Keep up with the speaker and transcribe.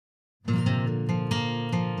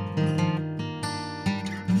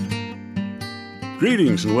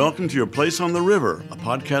Greetings and welcome to Your Place on the River, a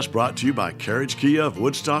podcast brought to you by Carriage Kia of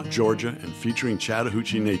Woodstock, Georgia, and featuring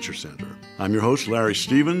Chattahoochee Nature Center. I'm your host, Larry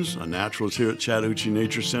Stevens, a naturalist here at Chattahoochee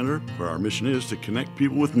Nature Center, where our mission is to connect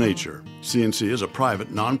people with nature. CNC is a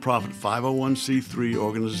private, nonprofit 501c3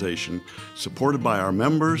 organization supported by our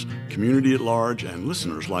members, community at large, and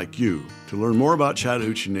listeners like you. To learn more about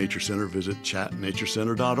Chattahoochee Nature Center, visit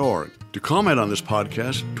chatnaturecenter.org. To comment on this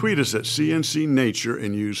podcast, tweet us at CNC Nature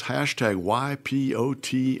and use hashtag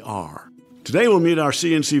YPOTR. Today we'll meet our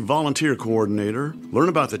CNC volunteer coordinator, learn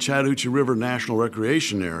about the Chattahoochee River National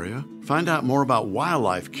Recreation Area, find out more about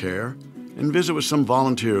wildlife care, and visit with some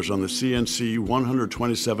volunteers on the CNC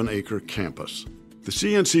 127-acre campus. The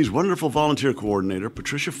CNC's wonderful volunteer coordinator,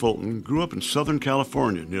 Patricia Fulton, grew up in Southern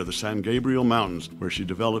California near the San Gabriel Mountains, where she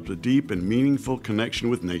developed a deep and meaningful connection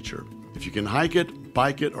with nature. If you can hike it,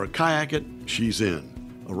 bike it, or kayak it, she's in.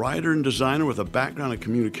 A writer and designer with a background in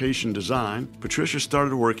communication design, Patricia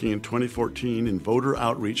started working in 2014 in voter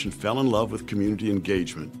outreach and fell in love with community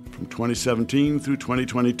engagement. From 2017 through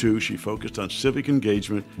 2022, she focused on civic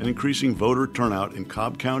engagement and increasing voter turnout in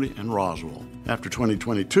Cobb County and Roswell. After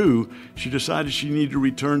 2022, she decided she needed to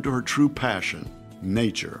return to her true passion,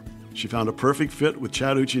 nature. She found a perfect fit with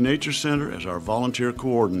Chattahoochee Nature Center as our volunteer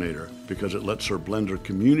coordinator because it lets her blend her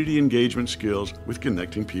community engagement skills with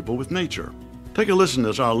connecting people with nature. Take a listen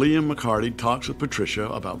as our Liam McCarty talks with Patricia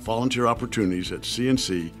about volunteer opportunities at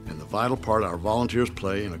CNC and the vital part our volunteers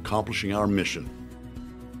play in accomplishing our mission.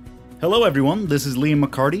 Hello everyone, this is Liam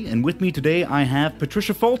McCarty, and with me today I have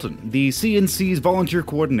Patricia Fulton, the CNC's volunteer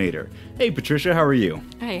coordinator. Hey Patricia, how are you?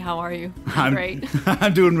 Hey, how are you? I'm great.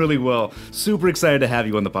 I'm doing really well. Super excited to have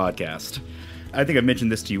you on the podcast. I think I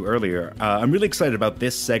mentioned this to you earlier. I'm really excited about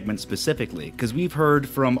this segment specifically because we've heard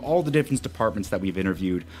from all the different departments that we've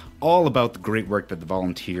interviewed all about the great work that the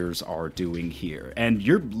volunteers are doing here, and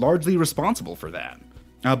you're largely responsible for that.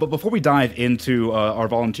 But before we dive into our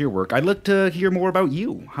volunteer work, I'd like to hear more about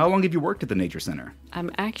you. How long have you worked at the Nature Center?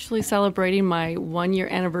 I'm actually celebrating my 1-year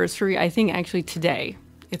anniversary, I think actually today.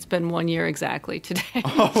 It's been 1 year exactly today.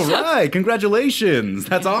 All right. Congratulations.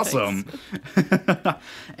 That's awesome.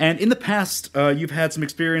 And in the past, you've had some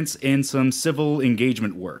experience in some civil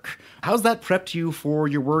engagement work. How's that prepped you for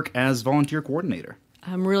your work as volunteer coordinator?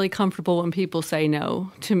 I'm really comfortable when people say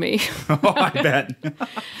no to me. Oh, I bet.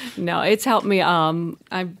 No, it's helped me.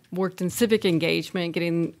 I've worked in civic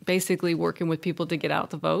engagement, basically working with people to get out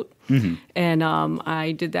the vote. Mm-hmm. And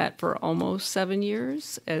I did that for almost 7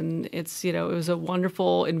 years. And it was a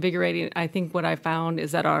wonderful, invigorating. I think what I found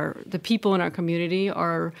is that the people in our community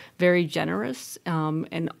are very generous.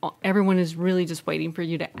 And everyone is really just waiting for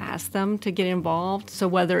you to ask them to get involved. So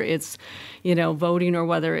whether it's, voting or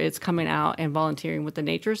whether it's coming out and volunteering with the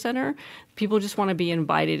Nature Center, people just want to be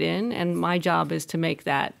invited in, and my job is to make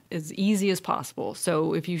that as easy as possible.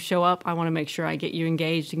 So if you show up, I want to make sure I get you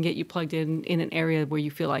engaged and get you plugged in an area where you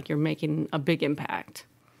feel like you're making a big impact.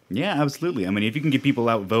 Yeah, absolutely. I mean, if you can get people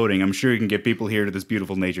out voting, I'm sure you can get people here to this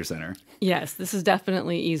beautiful nature center. Yes, this is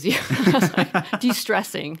definitely easier.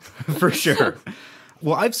 De-stressing. For sure.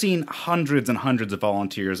 Well, I've seen hundreds and hundreds of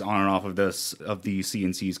volunteers on and off of the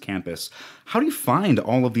CNC's campus. How do you find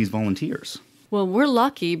all of these volunteers? Well, we're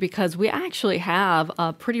lucky because we actually have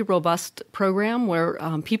a pretty robust program where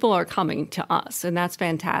people are coming to us, and that's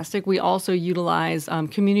fantastic. We also utilize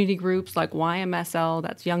community groups like YMSL,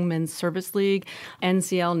 that's Young Men's Service League,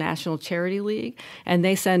 NCL, National Charity League, and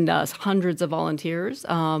they send us hundreds of volunteers.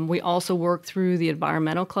 We also work through the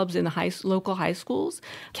environmental clubs in the local high schools.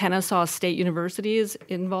 Kennesaw State University is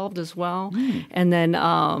involved as well. And then,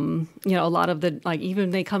 a lot of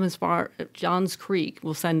even they come as far, Johns Creek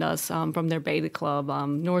will send us from their Beta Club.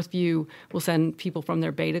 Northview will send people from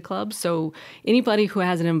their Beta Club. So anybody who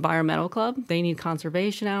has an environmental club, they need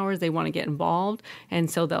conservation hours, they want to get involved,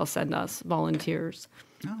 and so they'll send us volunteers.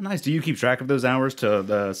 Oh, nice. Do you keep track of those hours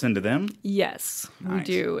to send to them? Yes, nice. We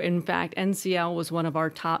do. In fact, NCL was one of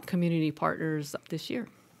our top community partners this year.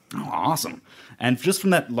 Oh, awesome. And just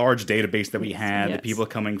from that large database that we had, yes. The people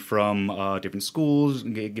coming from different schools,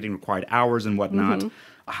 getting required hours and whatnot,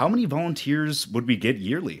 how many volunteers would we get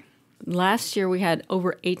yearly? Last year, we had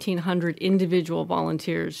over 1,800 individual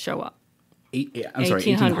volunteers show up.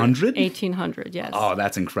 1,800? 1,800, yes. Oh,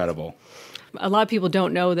 that's incredible. A lot of people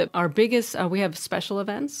don't know that our biggest, we have special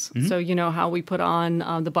events. Mm-hmm. So you know how we put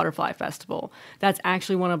on the Butterfly Festival. That's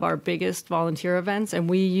actually one of our biggest volunteer events, and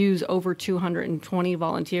we use over 220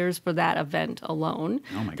 volunteers for that event alone.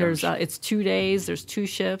 Oh my gosh. It's 2 days, there's 2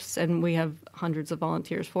 shifts, and we have hundreds of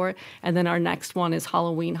volunteers for it. And then our next one is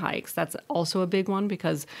Halloween hikes. That's also a big one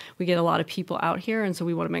because we get a lot of people out here, and so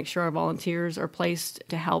we want to make sure our volunteers are placed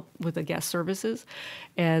to help with the guest services.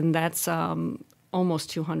 And that's almost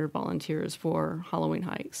 200 volunteers for Halloween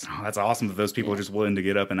hikes. Oh, that's awesome that those people are just willing to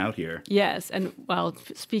get up and out here. Yes, and well,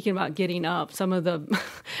 speaking about getting up, some of the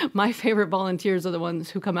my favorite volunteers are the ones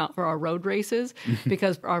who come out for our road races,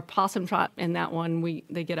 because our possum trot in that one,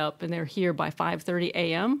 they get up and they're here by 5:30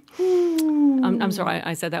 a.m. I'm sorry,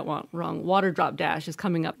 I said that wrong. Water drop dash is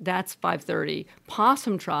coming up. That's 5:30.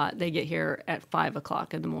 Possum trot, they get here at 5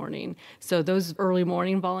 o'clock in the morning. So those early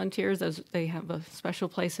morning volunteers, they have a special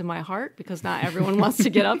place in my heart, because not everyone wants to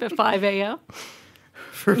get up at 5 a.m.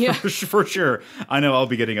 For sure. I know I'll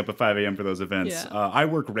be getting up at 5 a.m. for those events. Yeah. I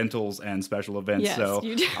work rentals and special events, Yes, so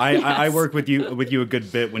you do. I work with you a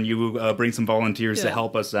good bit when you bring some volunteers to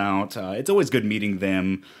help us out. It's always good meeting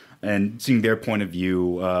them and seeing their point of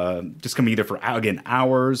view, just come either for, again,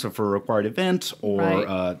 hours or for a required event,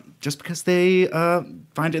 or just because they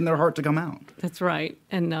find it in their heart to come out. That's right.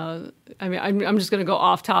 And I mean, I'm just going to go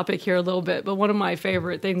off topic here a little bit, but one of my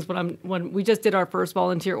favorite things when we just did our first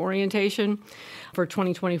volunteer orientation for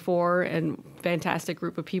 2024, and fantastic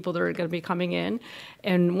group of people that are going to be coming in.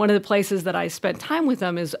 And one of the places that I spent time with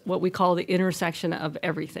them is what we call the intersection of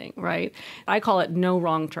everything, right? I call it no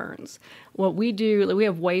wrong turns. What we do, we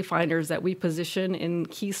have wayfinders that we position in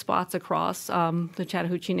key spots across the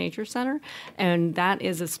Chattahoochee Nature Center, and that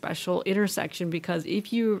is a special intersection, because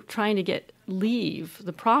if you're trying to leave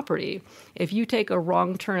the property, if you take a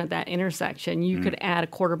wrong turn at that intersection, you could add a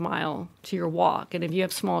quarter mile to your walk. And if you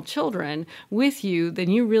have small children with you, then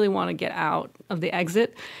you really want to get out of the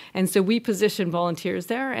exit. And so we position volunteers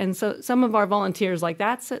there. And so some of our volunteers, like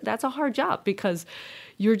that's a hard job, because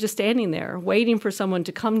you're just standing there waiting for someone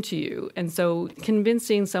to come to you. And so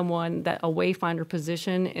convincing someone that a wayfinder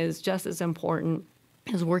position is just as important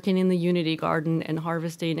as working in the Unity Garden and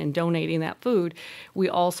harvesting and donating that food. We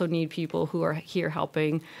also need people who are here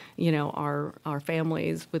helping, our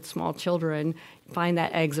families with small children find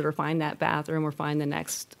that exit, or find that bathroom, or find the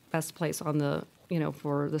next best place on the,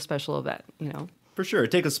 for the special event, For sure.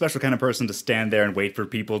 It takes a special kind of person to stand there and wait for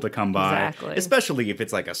people to come by. Exactly. Especially if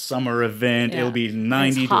it's like a summer event. Yeah. It'll be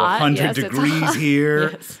 90 to hot. 100 Yes, degrees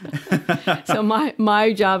here. Yes. So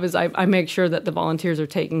my job is I make sure that the volunteers are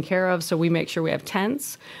taken care of. So we make sure we have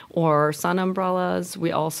tents or sun umbrellas.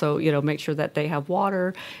 We also, make sure that they have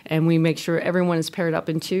water, and we make sure everyone is paired up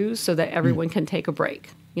in twos so that everyone can take a break.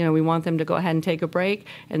 We want them to go ahead and take a break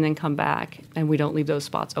and then come back, and we don't leave those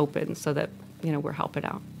spots open, so that, we're helping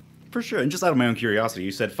out. For sure. And just out of my own curiosity,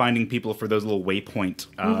 you said finding people for those little waypoint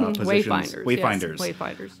positions. Wayfinders. Yes,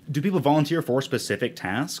 wayfinders. Do people volunteer for specific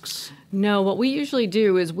tasks? No, what we usually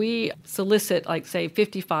do is we solicit, like, say,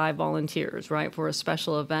 55 volunteers, right, for a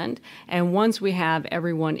special event. And once we have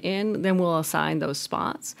everyone in, then we'll assign those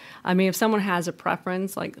spots. I mean, if someone has a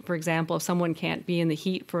preference, like, for example, if someone can't be in the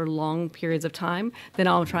heat for long periods of time, then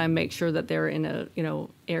I'll try and make sure that they're in a,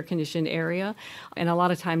 air-conditioned area. And a lot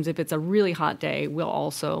of times, if it's a really hot day, we'll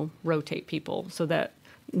also rotate people so that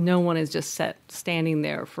no one is just standing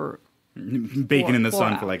there for baking in the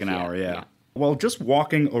sun for like an hour, yeah. yeah. Well, just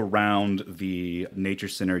walking around the Nature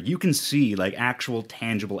Center, you can see like actual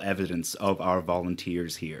tangible evidence of our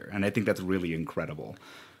volunteers here. And I think that's really incredible.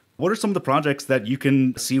 What are some of the projects that you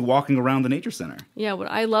can see walking around the Nature Center? Yeah,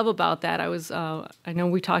 what I love about that, I know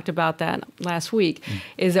we talked about that last week,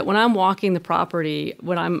 is that when I'm walking the property,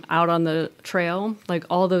 when I'm out on the trail, like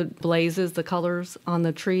all the blazes, the colors on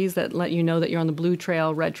the trees that let you know that you're on the blue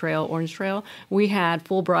trail, red trail, orange trail, we had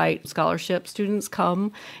Fulbright scholarship students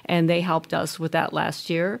come, and they helped us with that last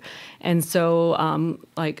year. And so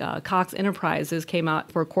Cox Enterprises came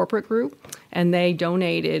out for a corporate group, and they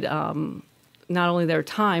donated not only their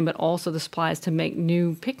time, but also the supplies to make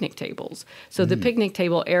new picnic tables. So the picnic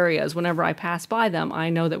table areas, whenever I pass by them, I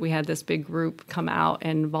know that we had this big group come out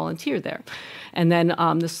and volunteer there. And then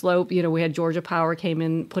the slope, we had Georgia Power came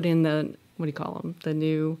in, put in the, what do you call them? The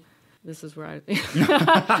new... This is where I...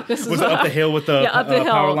 Was it up the hill with the, up the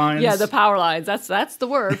hill. Power lines? Yeah, the power lines. That's the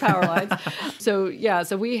word, power lines.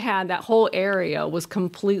 So we had that whole area was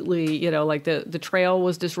completely, the trail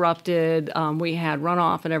was disrupted. We had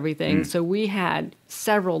runoff and everything. So we had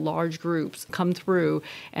several large groups come through,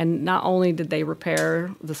 and not only did they repair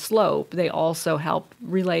the slope, they also helped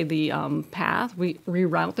relay the path,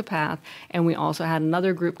 reroute the path, and we also had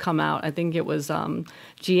another group come out. I think it was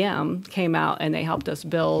GM came out, and they helped us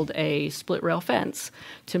build a split rail fence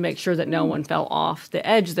to make sure that no one fell off the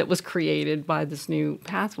edge that was created by this new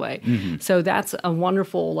pathway. So that's a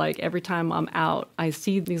wonderful, every time I'm out, I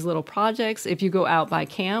see these little projects. If you go out by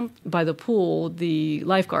camp, by the pool, the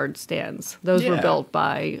lifeguard stands, those were built built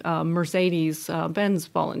by Mercedes-Benz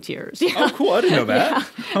volunteers. Oh, cool. I didn't know that.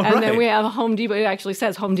 Yeah. All And right. then we have Home Depot. It actually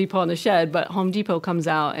says Home Depot on the shed, but Home Depot comes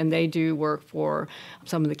out and they do work for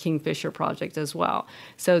some of the Kingfisher projects as well.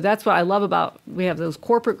 So that's what I love about, we have those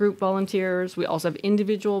corporate group volunteers. We also have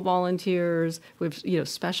individual volunteers. We have,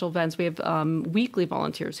 special events. We have weekly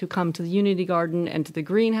volunteers who come to the Unity Garden and to the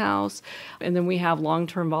greenhouse. And then we have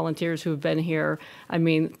long-term volunteers who have been here,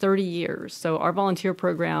 30 years. So our volunteer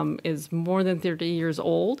program is more than 30 years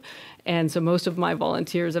old. And so most of my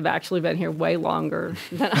volunteers have actually been here way longer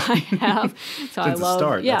than I have. So Since the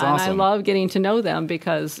start. Yeah, That's awesome. and I love getting to know them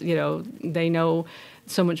because, they know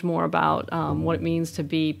so much more about what it means to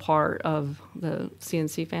be part of the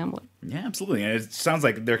CNC family. Yeah, absolutely. And it sounds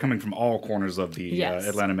like they're coming from all corners of the Yes.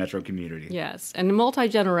 Atlanta metro community. Yes, and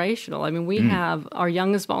multi-generational. We have, our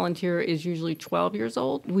youngest volunteer is usually 12 years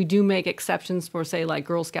old. We do make exceptions for, say, like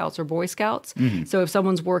Girl Scouts or Boy Scouts. So if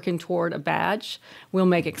someone's working toward a badge, we'll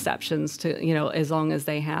make exceptions to, as long as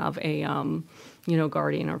they have a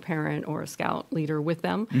guardian or parent or a scout leader with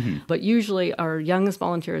them. But usually our youngest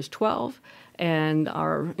volunteer is 12, and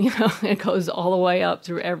it goes all the way up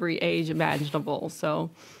through every age imaginable. So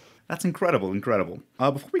That's incredible.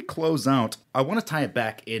 Before we close out, I want to tie it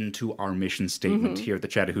back into our mission statement here at the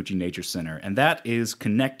Chattahoochee Nature Center, and that is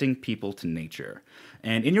connecting people to nature.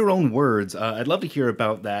 And in your own words, I'd love to hear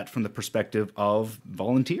about that from the perspective of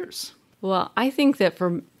volunteers. Well, I think that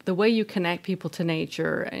for the way you connect people to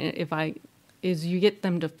nature, is you get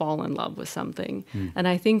them to fall in love with something. And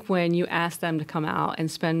I think when you ask them to come out and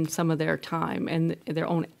spend some of their time and their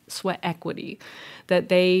own sweat equity, that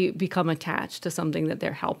they become attached to something that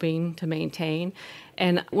they're helping to maintain.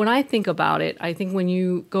 And when I think about it, I think when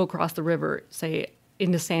you go across the river, say,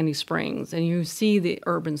 into Sandy Springs, and you see the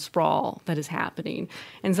urban sprawl that is happening,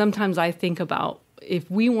 and sometimes I think about,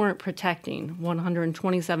 if we weren't protecting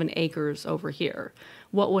 127 acres over here,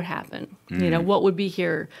 what would happen? What would be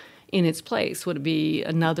here in its place? Would it be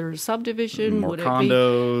another subdivision? More Would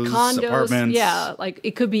condos, it be condos? apartments? Yeah,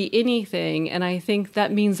 it could be anything. And I think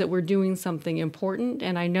that means that we're doing something important.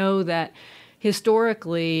 And I know that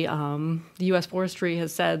historically, the U.S. Forestry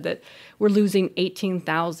has said that we're losing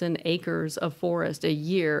 18,000 acres of forest a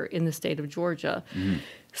year in the state of Georgia.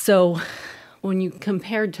 So when you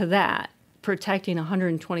compared to that, protecting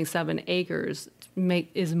 127 acres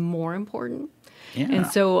is more important. Yeah. And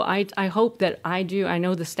so I hope that I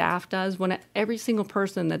know the staff does, when every single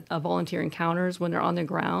person that a volunteer encounters when they're on the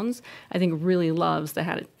grounds, I think really loves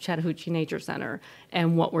the Chattahoochee Nature Center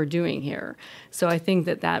and what we're doing here. So I think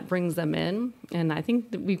that brings them in, and I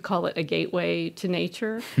think that we call it a gateway to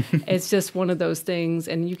nature. It's just one of those things,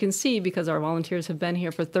 and you can see, because our volunteers have been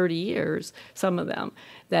here for 30 years, some of them,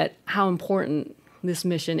 that how important this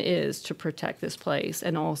mission is to protect this place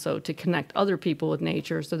and also to connect other people with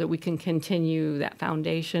nature so that we can continue that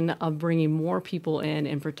foundation of bringing more people in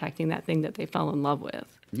and protecting that thing that they fell in love with.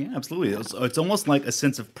 Yeah, absolutely. It's almost like a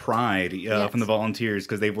sense of pride from the volunteers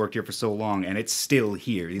because they've worked here for so long, and it's still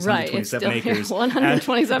here. These 127 acres.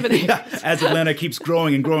 127 acres. Yeah, as Atlanta keeps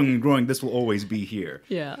growing and growing and growing, this will always be here.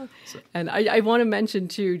 Yeah. And I want to mention,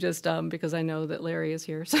 too, just because I know that Larry is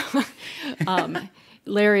here. So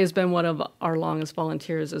Larry has been one of our longest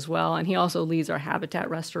volunteers as well, and he also leads our habitat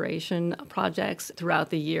restoration projects throughout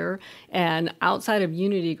the year. And outside of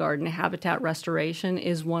Unity Garden, habitat restoration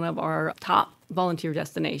is one of our top volunteer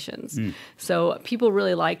destinations. So people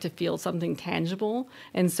really like to feel something tangible.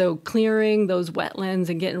 And so clearing those wetlands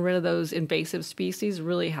and getting rid of those invasive species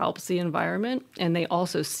really helps the environment. And they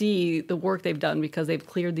also see the work they've done because they've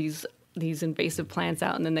cleared these invasive plants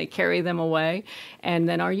out, and then they carry them away. And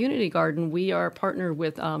then our Unity Garden, we are partnered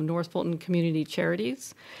with North Fulton Community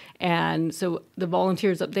Charities. And so the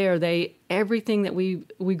volunteers up there, everything that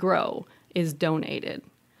we grow is donated.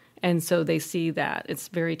 And so they see that. It's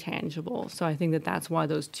very tangible. So I think that's why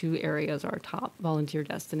those two areas are top volunteer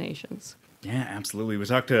destinations. Yeah, absolutely. We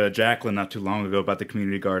talked to Jacqueline not too long ago about the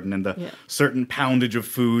community garden and the certain poundage of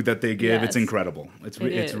food that they give. Yes. It's incredible. It's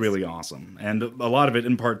really awesome. And a lot of it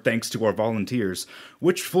in part thanks to our volunteers,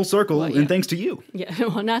 which full circle and thanks to you. Yeah,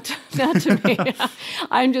 well, not to me.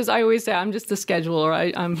 I always say I'm just the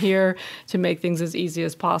scheduler. I'm here to make things as easy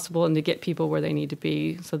as possible and to get people where they need to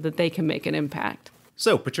be so that they can make an impact.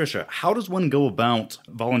 So, Patricia, how does one go about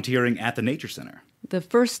volunteering at the Nature Center? The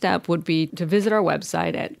first step would be to visit our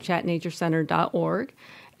website at chattnaturecenter.org.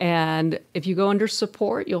 And if you go under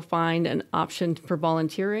support, you'll find an option for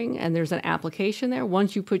volunteering, and there's an application there.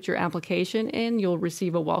 Once you put your application in, you'll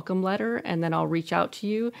receive a welcome letter, and then I'll reach out to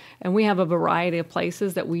you. And we have a variety of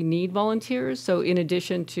places that we need volunteers. So in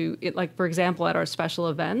addition to it, like for example, at our special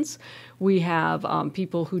events, we have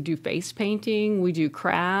people who do face painting, we do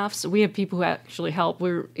crafts, we have people who actually help.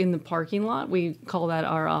 We're in the parking lot. We call that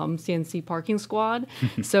our CNC parking squad.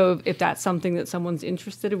 So if that's something that someone's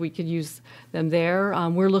interested in, we could use them there.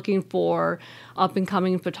 We're looking for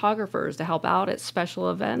up-and-coming photographers to help out at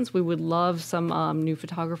special events. We would love some new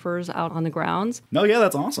photographers out on the grounds. No, yeah,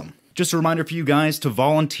 that's awesome. Just a reminder for you guys to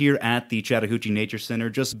volunteer at the Chattahoochee Nature Center.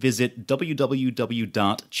 Just visit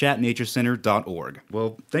www.chatnaturecenter.org.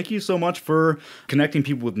 Well, thank you so much for connecting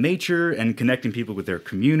people with nature and connecting people with their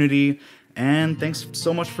community. And thanks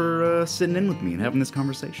so much for sitting in with me and having this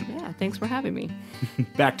conversation. Yeah, thanks for having me.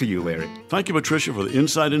 Back to you, Larry. Thank you, Patricia, for the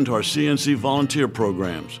insight into our CNC volunteer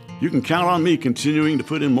programs. You can count on me continuing to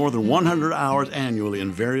put in more than 100 hours annually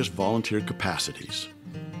in various volunteer capacities.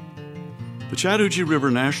 The Chattahoochee River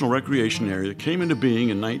National Recreation Area came into being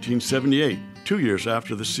in 1978, 2 years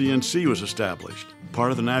after the CNC was established.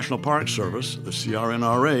 Part of the National Park Service, the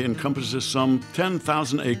CRNRA encompasses some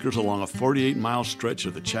 10,000 acres along a 48-mile stretch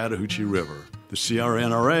of the Chattahoochee River. The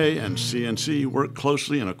CRNRA and CNC work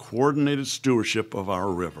closely in a coordinated stewardship of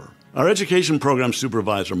our river. Our Education Program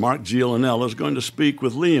Supervisor, Mark Giulianella, is going to speak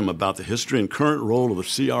with Liam about the history and current role of the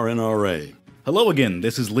CRNRA. Hello again,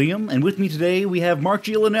 this is Liam, and with me today we have Mark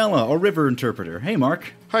Giulianella, our river interpreter. Hey,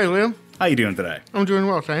 Mark. Hi, Liam. How you doing today? I'm doing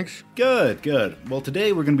well, thanks. Good, good. Well,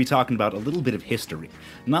 today we're going to be talking about a little bit of history,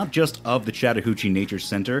 not just of the Chattahoochee Nature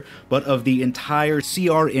Center, but of the entire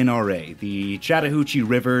CRNRA, the Chattahoochee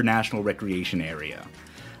River National Recreation Area.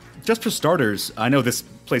 Just for starters, I know this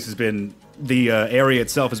place has been, the area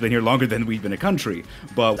itself has been here longer than we've been a country,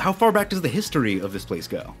 but how far back does the history of this place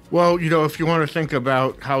go? Well, if you want to think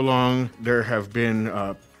about how long there have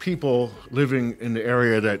been people living in the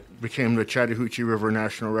area that became the Chattahoochee River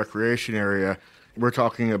National Recreation Area, we're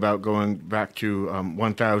talking about going back to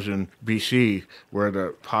 1000 BC, where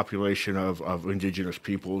the population of indigenous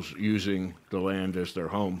peoples using the land as their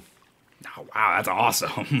home. Oh, wow, that's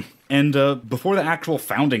awesome. And before the actual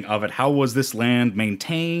founding of it, how was this land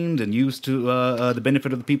maintained and used to the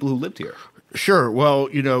benefit of the people who lived here? Sure. Well,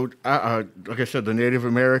 like I said, the Native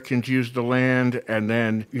Americans used the land, and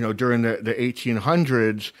then, during the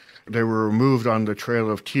 1800s, they were removed on the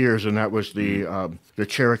Trail of Tears, and that was the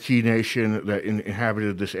Cherokee Nation that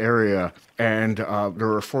inhabited this area. And there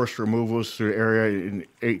were forced removals through the area in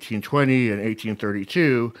 1820 and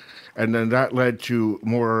 1832, and then that led to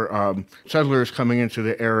more settlers coming into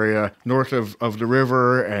the area north of the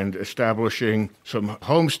river and establishing some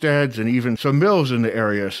homesteads and even some mills in the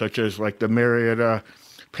area, such as like the Marietta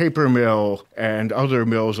paper mill and other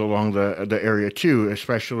mills along the area too,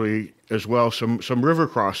 especially as well some river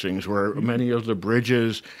crossings where many of the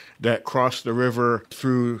bridges that crossed the river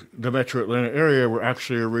through the metro Atlanta area were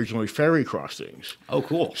actually originally ferry crossings. Oh,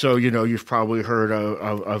 cool. So, you've probably heard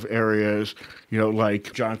of areas,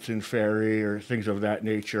 like Johnson Ferry or things of that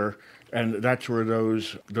nature, and that's where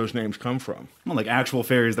those names come from. Well, like actual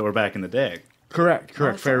ferries that were back in the day. Correct.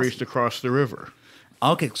 Ferries to cross the river.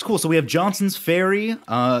 Okay, it's cool. So we have Johnson's Ferry.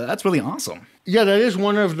 That's really awesome. Yeah, that is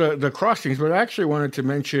one of the crossings, but I actually wanted to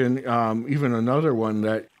mention even another one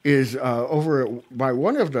that is over by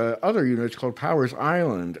one of the other units called Powers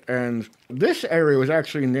Island. And this area was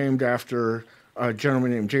actually named after a gentleman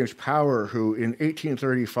named James Power, who in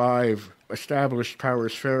 1835 established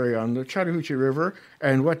Powers Ferry on the Chattahoochee River.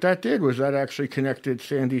 And what that did was that actually connected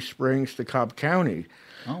Sandy Springs to Cobb County.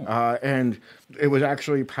 Oh. And it was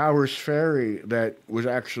actually Powers Ferry that was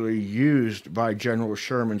actually used by General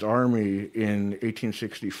Sherman's army in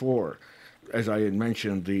 1864. As I had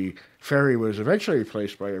mentioned, the ferry was eventually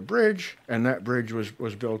replaced by a bridge, and that bridge was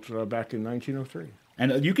built back in 1903.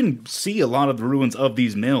 And you can see a lot of the ruins of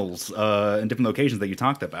these mills in different locations that you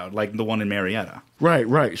talked about, like the one in Marietta.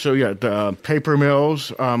 Right. So, yeah, the paper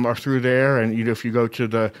mills are through there. And, if you go to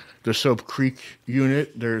the Soap Creek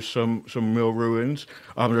unit, there's some mill ruins.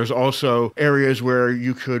 There's also areas where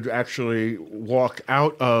you could actually walk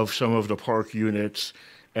out of some of the park units,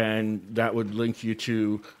 and that would link you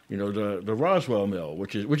to, the Roswell Mill,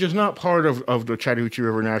 which is not part of the Chattahoochee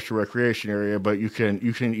River National Recreation Area, but you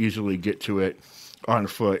can easily get to it on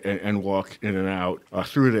foot and walk in and out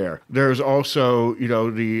through there. There's also,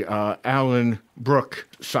 the Allen Brook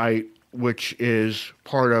site, which is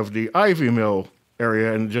part of the Ivy Mill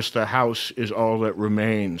area, and just the house is all that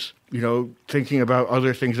remains. Thinking about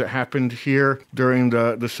other things that happened here during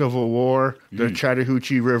the Civil War, the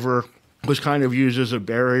Chattahoochee River was kind of used as a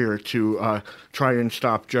barrier to try and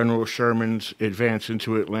stop General Sherman's advance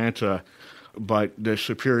into Atlanta. But the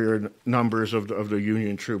superior numbers of the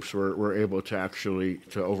Union troops were able to actually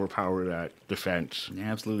to overpower that defense.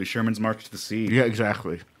 Yeah, absolutely. Sherman's march to the sea. Yeah,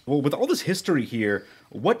 exactly. Well, with all this history here,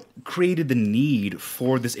 what created the need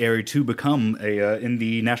for this area to become in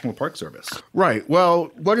the National Park Service? Right.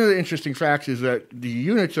 Well, one of the interesting facts is that the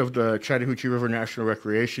units of the Chattahoochee River National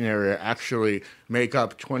Recreation Area actually make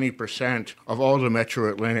up 20% of all the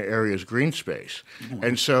metro Atlanta area's green space. Oh.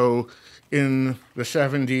 And so in the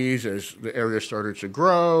 70s, as the area started to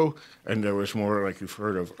grow, and there was more, like you've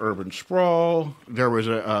heard of, urban sprawl, there was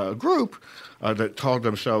a group that called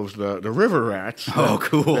themselves the River Rats. Oh,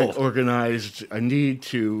 cool. That organized a need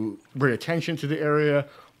to bring attention to the area,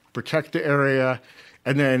 protect the area,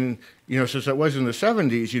 and then, since it was in the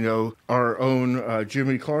 70s, our own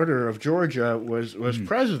Jimmy Carter of Georgia was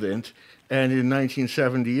president. And in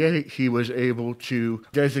 1978, he was able to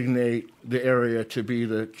designate the area to be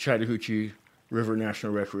the Chattahoochee River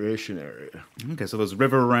National Recreation Area. Okay, so those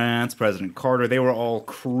river rats, President Carter, they were all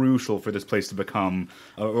crucial for this place to become,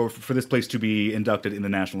 or for this place to be inducted in the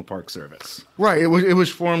National Park Service. Right. It was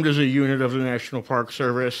formed as a unit of the National Park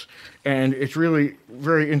Service, and it's really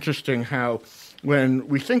very interesting how when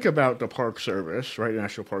we think about the Park Service, right,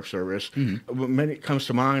 National Park Service, many comes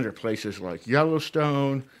to mind are places like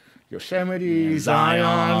Yellowstone, Yosemite,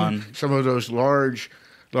 Zion, some of those large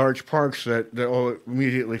parks that all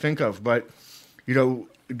immediately think of. But,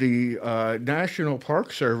 the National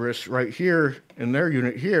Park Service right here in their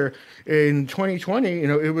unit here in 2020,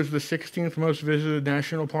 it was the 16th most visited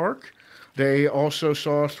national park. They also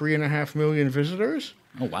saw 3.5 million visitors.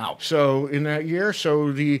 Oh, wow. So in that year,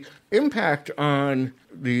 the impact on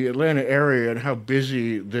the Atlanta area and how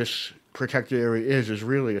busy this protected area is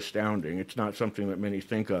really astounding. It's not something that many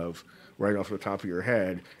think of right off the top of your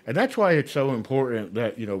head. And that's why it's so important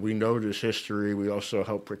that, we know this history. We also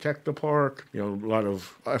help protect the park. A lot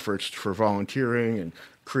of efforts for volunteering and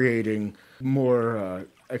creating more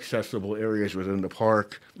accessible areas within the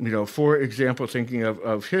park. For example, thinking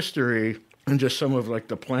of history and just some of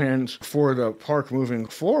the plans for the park moving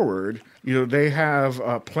forward, they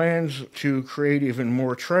have plans to create even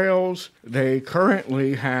more trails. They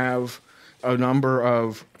currently have a number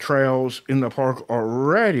of trails in the park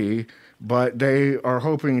already, but they are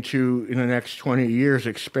hoping to, in the next 20 years,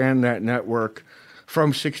 expand that network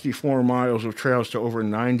from 64 miles of trails to over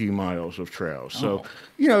 90 miles of trails. So,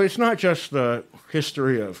 it's not just the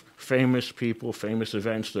history of famous people, famous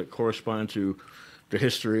events that correspond to the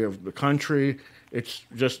history of the country. It's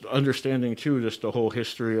just understanding, too, just the whole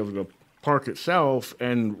history of the park itself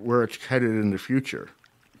and where it's headed in the future.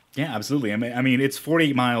 Yeah, absolutely. I mean, it's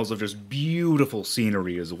 48 miles of just beautiful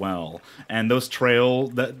scenery as well. And those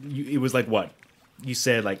it was what? You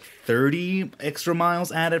said 30 extra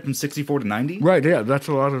miles added from 64 to 90? Right, yeah, that's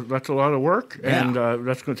a lot of work, and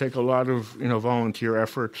that's going to take a lot of volunteer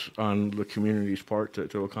efforts on the community's part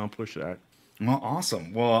to accomplish that. Well,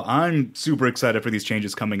 awesome. Well, I'm super excited for these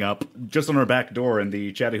changes coming up just on our back door in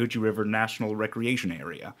the Chattahoochee River National Recreation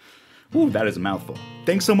Area. Ooh, that is a mouthful.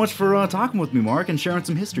 Thanks so much for talking with me, Mark, and sharing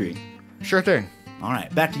some history. Sure thing. All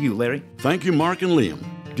right, back to you, Larry. Thank you, Mark and Liam.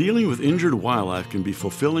 Dealing with injured wildlife can be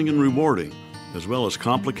fulfilling and rewarding, as well as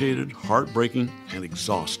complicated, heartbreaking, and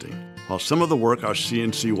exhausting. While some of the work our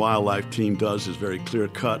CNC wildlife team does is very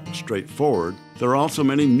clear-cut and straightforward, there are also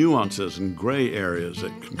many nuances and gray areas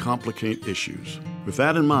that can complicate issues. With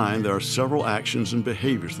that in mind, there are several actions and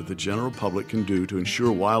behaviors that the general public can do to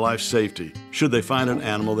ensure wildlife safety should they find an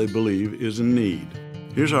animal they believe is in need.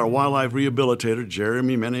 Here's our wildlife rehabilitator,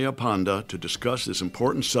 Jeremy Maniapanda, to discuss this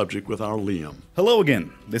important subject with our Liam. Hello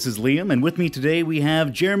again. This is Liam, and with me today we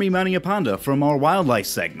have Jeremy Maniapanda from our wildlife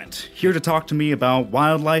segment, here to talk to me about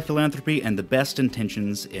wildlife philanthropy and the best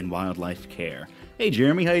intentions in wildlife care. Hey,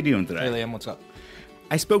 Jeremy, how you doing today? Hey, Liam, what's up?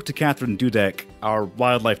 I spoke to Catherine Dudek, our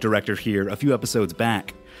wildlife director here, a few episodes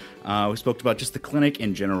back. We spoke about just the clinic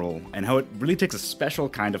in general and how it really takes a special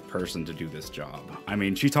kind of person to do this job. I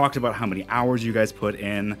mean, she talked about how many hours you guys put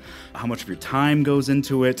in, how much of your time goes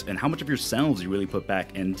into it, and how much of yourselves you really put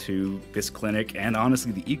back into this clinic and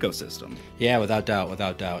honestly the ecosystem. Yeah, without doubt,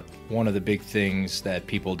 without doubt. One of the big things that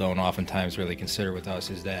people don't oftentimes really consider with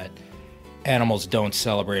us is that animals don't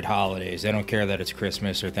celebrate holidays. They don't care that it's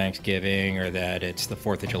Christmas or Thanksgiving or that it's the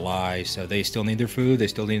 4th of July. So they still need their food, they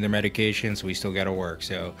still need their medications, we still got to work.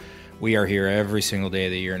 So we are here every single day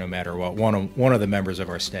of the year, no matter what, one of the members of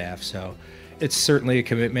our staff. So it's certainly a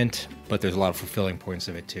commitment, but there's a lot of fulfilling points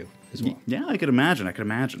of it too, as well. Yeah, I could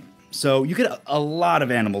imagine. So you get a lot of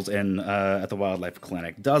animals in at the wildlife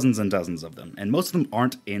clinic, dozens and dozens of them, and most of them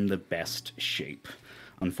aren't in the best shape.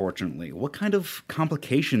 unfortunately. What kind of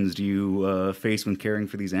complications do you face when caring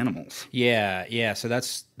for these animals? Yeah. So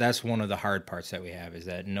that's one of the hard parts that we have, is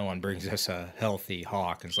that no one brings us a healthy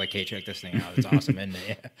hawk and it's like, hey, check this thing out. It's awesome, isn't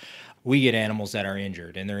it? We get animals that are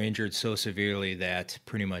injured, and they're injured so severely that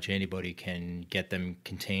pretty much anybody can get them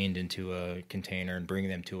contained into a container and bring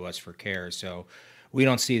them to us for care. So we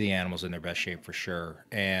don't see the animals in their best shape for sure.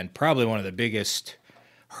 And probably one of the biggest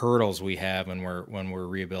hurdles we have when we're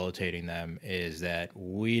rehabilitating them is that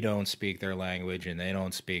we don't speak their language and they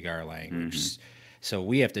don't speak our language. Mm-hmm. So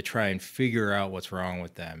we have to try and figure out what's wrong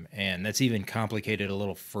with them. And that's even complicated a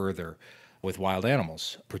little further with wild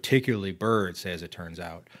animals, particularly birds, as it turns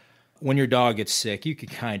out. When your dog gets sick, you can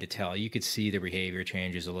kind of tell. You could see their behavior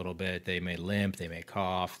changes a little bit. They may limp, they may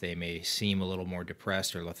cough, they may seem a little more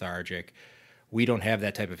depressed or lethargic. We don't have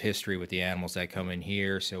that type of history with the animals that come in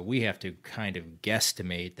here, so we have to kind of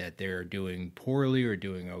guesstimate that they're doing poorly or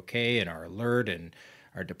doing okay and are alert and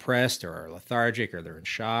are depressed or are lethargic or they're in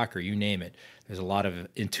shock or you name it. There's a lot of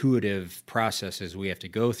intuitive processes we have to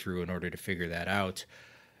go through in order to figure that out.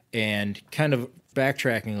 And kind of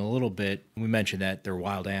backtracking a little bit, we mentioned that they're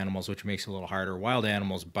wild animals, which makes it a little harder. Wild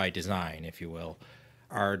animals, by design, if you will,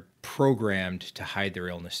 are programmed to hide their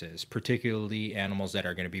illnesses, particularly animals that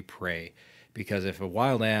are going to be prey. Because if a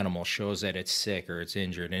wild animal shows that it's sick or it's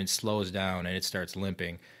injured and it slows down and it starts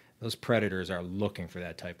limping, those predators are looking for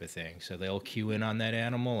that type of thing. So they'll cue in on that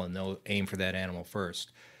animal and they'll aim for that animal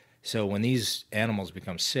first. So when these animals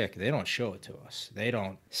become sick, they don't show it to us. They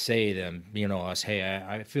don't say to them, us, hey,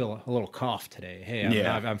 I feel a little cough today. Hey,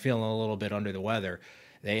 I'm feeling a little bit under the weather.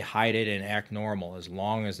 They hide it and act normal as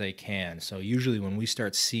long as they can. So usually when we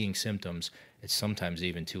start seeing symptoms, it's sometimes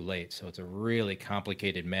even too late. So it's a really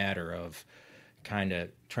complicated matter of kind of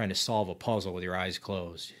trying to solve a puzzle with your eyes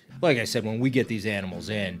closed. Like I said, when we get these animals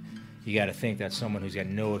in, you got to think that someone who's got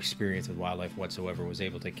no experience with wildlife whatsoever was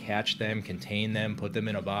able to catch them, contain them, put them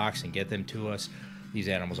in a box, and get them to us. These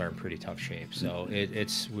animals are in pretty tough shape. So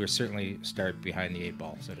we're certainly start behind the eight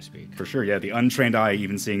ball, so to speak. For sure, yeah. The untrained eye,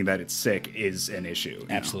 even seeing that it's sick, is an issue.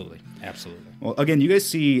 Absolutely. Well, again, you guys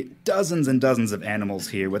see dozens and dozens of animals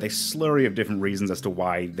here with a slurry of different reasons as to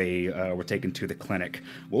why they were taken to the clinic.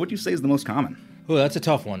 What would you say is the most common? Oh, that's a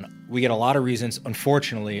tough one. We get a lot of reasons.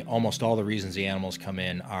 Unfortunately, almost all the reasons the animals come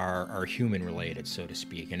in are human-related, so to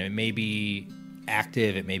speak. And it may be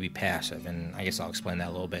active, it may be passive, and I guess I'll explain that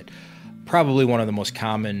a little bit. Probably one of the most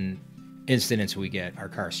common incidents we get are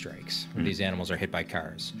car strikes, where these animals are hit by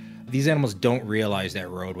cars. These animals don't realize that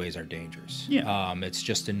roadways are dangerous. Yeah. It's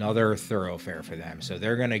just another thoroughfare for them. So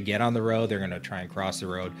they're going to get on the road, they're going to try and cross the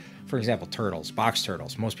road. For example, turtles, box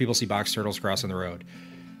turtles. Most people see box turtles crossing the road.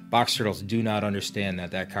 Box turtles do not understand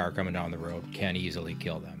that car coming down the road can easily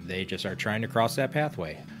kill them. They just are trying to cross that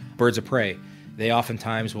pathway. Birds of prey, they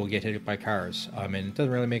oftentimes will get hit by cars. And it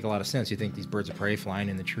doesn't really make a lot of sense. You think these birds of prey flying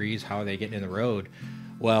in the trees, how are they getting in the road?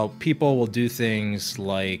 Well, people will do things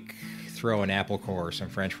like throw an apple core or some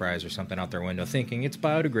French fries or something out their window thinking it's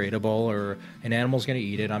biodegradable or an animal's going to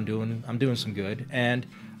eat it. I'm doing some good. And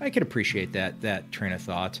I could appreciate that train of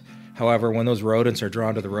thought. However, when those rodents are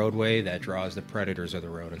drawn to the roadway, that draws the predators of the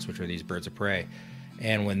rodents, which are these birds of prey.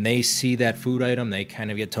 And when they see that food item, they kind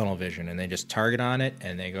of get tunnel vision, and they just target on it,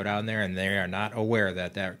 and they go down there, and they are not aware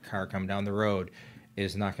that car coming down the road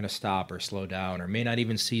is not going to stop or slow down or may not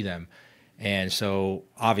even see them. And so,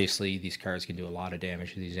 obviously, these cars can do a lot of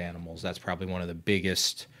damage to these animals. That's probably one of the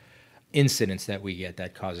biggest incidents that we get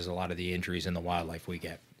that causes a lot of the injuries in the wildlife we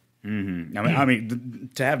get. Mm-hmm. I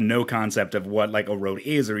mean, to have no concept of what like a road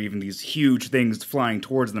is, or even these huge things flying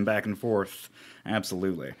towards them back and forth,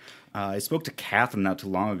 absolutely. I spoke to Catherine not too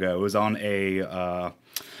long ago. It was on a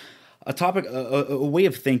topic, a way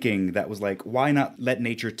of thinking that was like, why not let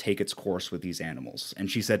nature take its course with these animals?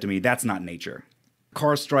 And she said to me, that's not nature.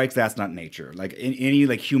 Car strikes, that's not nature. Like any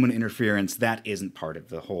like human interference, that isn't part of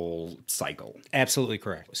the whole cycle. Absolutely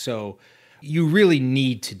correct. So you really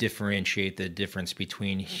need to differentiate the difference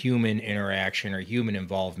between human interaction or human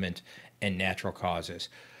involvement and natural causes.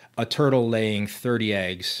 A turtle laying 30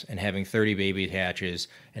 eggs and having 30 baby hatches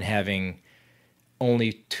and having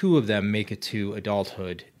only 2 of them make it to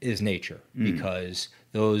adulthood is nature, because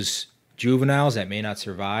those juveniles that may not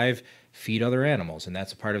survive feed other animals, and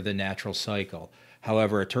that's a part of the natural cycle.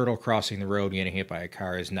 However, a turtle crossing the road and getting hit by a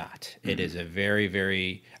car is not. It is a very,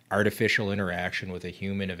 very artificial interaction with a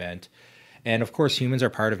human event. And of course, humans are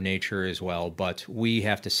part of nature as well, but we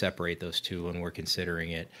have to separate those two when we're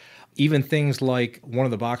considering it. Even things like one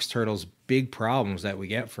of the box turtles' big problems that we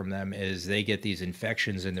get from them is they get these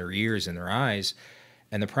infections in their ears and their eyes,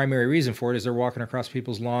 And the primary reason for it is they're walking across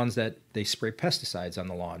people's lawns that they spray pesticides on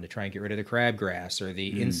the lawn to try and get rid of the crabgrass or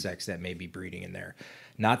the insects that may be breeding in there,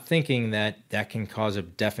 not thinking that that can cause a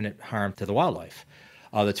definite harm to the wildlife.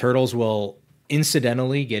 The turtles will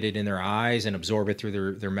incidentally get it in their eyes and absorb it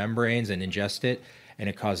through their membranes and ingest it, and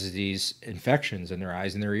it causes these infections in their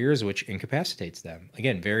eyes and their ears, which incapacitates them.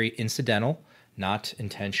 Again, very incidental, not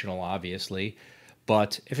intentional, obviously,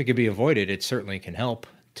 but if it could be avoided, it certainly can help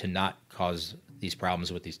to not cause these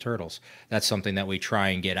problems with these turtles. That's something that we try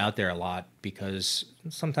and get out there a lot, because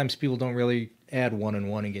sometimes people don't really add 1 and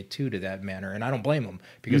 1 and get 2 to that manner, and I don't blame them,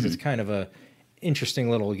 because it's kind of a interesting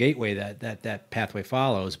little gateway that pathway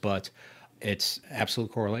follows, but it's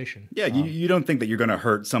absolute correlation. Yeah, you don't think that you're going to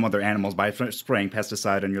hurt some other animals by spraying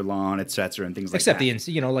pesticide on your lawn, et cetera, and things like Except that.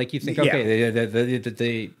 Like you think, okay,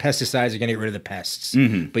 the pesticides are going to get rid of the pests,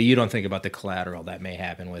 but you don't think about the collateral that may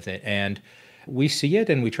happen with it. And we see it,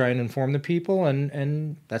 and we try and inform the people,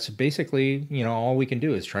 and that's basically, all we can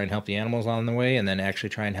do is try and help the animals along the way, and then actually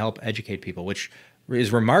try and help educate people, which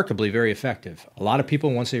is remarkably very effective. A lot of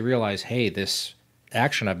people, once they realize, hey, this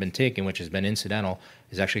action I've been taking, which has been incidental,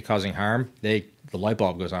 is actually causing harm, the light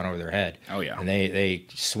bulb goes on over their head. Oh, yeah. And they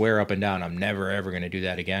swear up and down, I'm never, ever going to do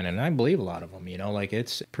that again. And I believe a lot of them,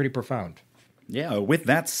 it's pretty profound. Yeah, with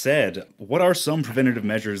that said, what are some preventative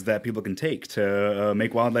measures that people can take to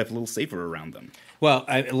make wildlife a little safer around them? Well,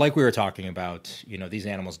 like we were talking about, these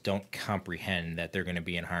animals don't comprehend that they're going to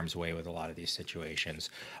be in harm's way with a lot of these situations.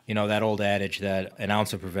 That old adage that an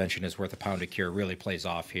ounce of prevention is worth a pound of cure really plays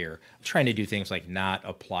off here. Trying to do things like not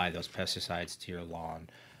apply those pesticides to your lawn.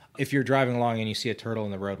 If you're driving along and you see a turtle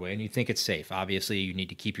in the roadway and you think it's safe, obviously you need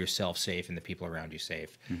to keep yourself safe and the people around you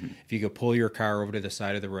safe. If you could pull your car over to the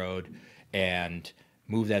side of the road and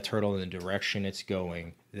move that turtle in the direction it's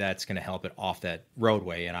going, that's going to help it off that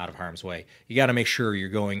roadway and out of harm's way. You got to make sure you're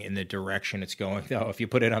going in the direction it's going, though. If you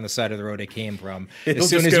put it on the side of the road it came from, as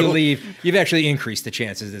soon as you leave, you've actually increased the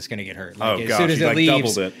chances it's going to get hurt. As soon as it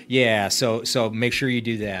leaves, doubled it. Yeah, so make sure you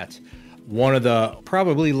do that. One of the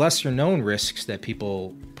probably lesser known risks that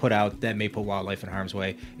people put out that may put wildlife in harm's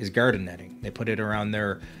way is garden netting. They put it around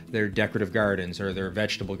their decorative gardens or their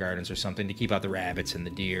vegetable gardens or something to keep out the rabbits and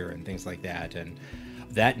the deer and things like that. And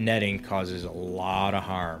that netting causes a lot of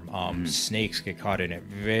harm. Snakes get caught in it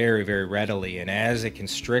very, very readily. And as it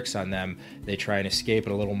constricts on them, they try and escape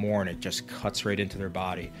it a little more, and it just cuts right into their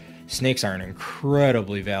body. Snakes are an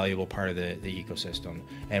incredibly valuable part of the ecosystem.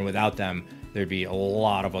 And without them, there'd be a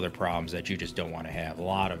lot of other problems that you just don't want to have. A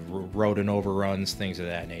lot of rodent overruns, things of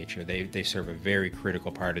that nature. They serve a very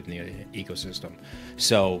critical part of the ecosystem.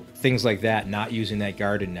 So things like that, not using that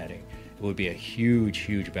garden netting, would be a huge,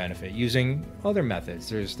 huge benefit. Using other methods,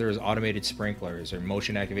 there's automated sprinklers or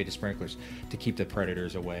motion-activated sprinklers to keep the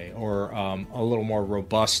predators away, or a little more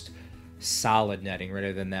robust solid netting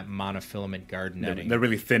rather than that monofilament garden netting. The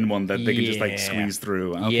really thin one that they can just like squeeze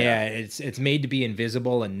through. Okay. Yeah, it's made to be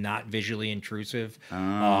invisible and not visually intrusive,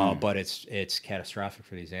 but it's catastrophic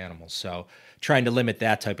for these animals. So trying to limit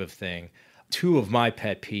that type of thing. Two of my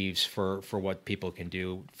pet peeves for what people can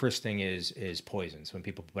do. First thing is poisons. When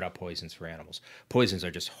people put out poisons for animals, poisons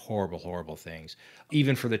are just horrible, horrible things.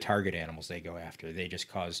 Even for the target animals they go after, they just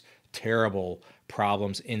cause terrible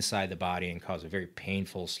problems inside the body and cause a very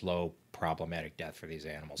painful, slow, problematic death for these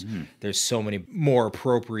animals. There's so many more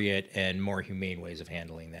appropriate and more humane ways of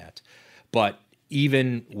handling that. But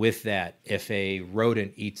even with that, if a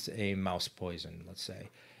rodent eats a mouse poison, let's say,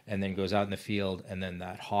 and then goes out in the field, and then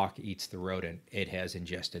that hawk eats the rodent, it has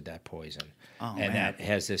ingested that poison. That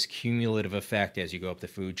has this cumulative effect as you go up the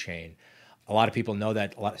food chain. A lot of people know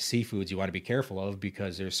that a lot of seafoods you want to be careful of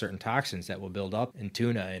because there's certain toxins that will build up in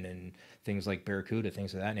tuna and in things like barracuda,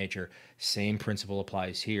 things of that nature. Same principle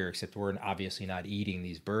applies here, except we're obviously not eating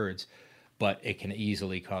these birds, but it can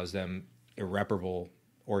easily cause them irreparable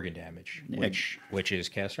organ damage, which is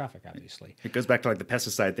catastrophic, obviously. It goes back to like the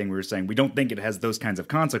pesticide thing we were saying. We don't think it has those kinds of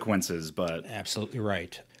consequences, but... Absolutely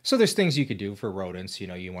right. So there's things you could do for rodents.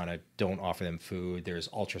 You want to don't offer them food. There's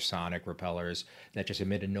ultrasonic repellers that just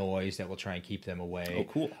emit a noise that will try and keep them away. Oh,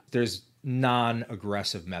 cool. There's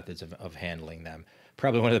non-aggressive methods of handling them.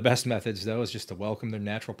 Probably one of the best methods, though, is just to welcome their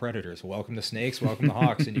natural predators. Welcome the snakes, welcome the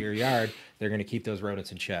hawks into your yard. They're going to keep those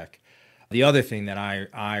rodents in check. The other thing that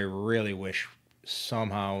I really wish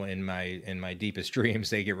somehow in my deepest dreams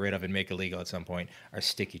they get rid of and make illegal at some point are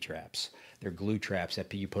sticky traps. They're glue traps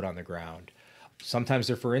that you put on the ground. Sometimes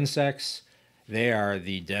they're for insects. They are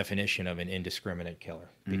the definition of an indiscriminate killer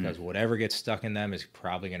because whatever gets stuck in them is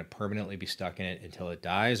probably going to permanently be stuck in it until it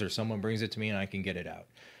dies or someone brings it to me and I can get it out.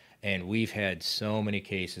 And we've had so many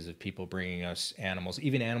cases of people bringing us animals,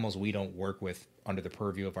 even animals we don't work with under the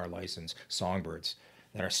purview of our license, songbirds.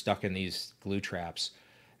 that are stuck in these glue traps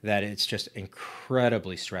that it's just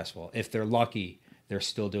incredibly stressful. If they're lucky, they're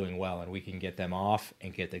still doing well and we can get them off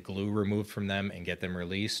and get the glue removed from them and get them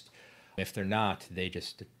released. If they're not, they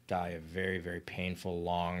just die a very, very painful,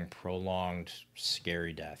 long, prolonged,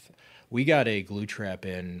 scary death. We got a glue trap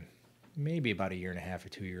in maybe about 1.5 years or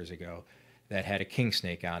 2 years ago that had a king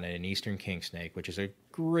snake on it, an eastern king snake, which is a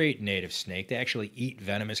great native snake. They actually eat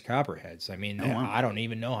venomous copperheads. I mean, I don't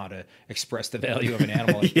even know how to express the value of an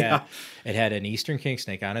animal like that. It had an eastern king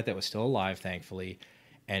snake on it that was still alive, thankfully,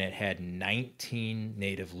 and it had 19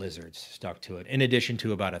 native lizards stuck to it, in addition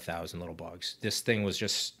to about 1,000 little bugs. This thing was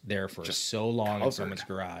just there for so long in someone's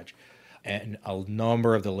garage. And a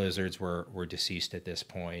number of the lizards were deceased at this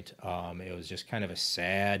point. It was just kind of a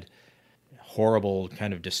sad, horrible,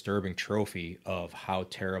 kind of disturbing trophy of how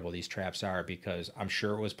terrible these traps are, because I'm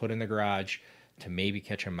sure it was put in the garage to maybe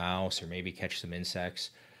catch a mouse or maybe catch some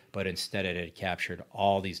insects, but instead it had captured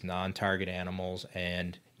all these non-target animals,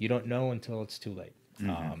 and you don't know until it's too late.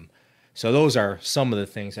 So those are some of the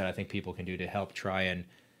things that I think people can do to help try and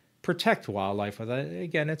protect wildlife.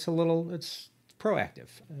 Again, it's proactive.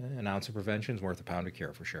 An ounce of prevention is worth a pound of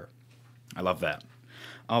cure, for sure. I love that.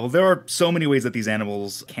 Well, there are so many ways that these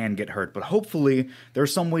animals can get hurt, but hopefully there are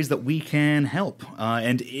some ways that we can help.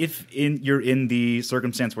 And if you're in the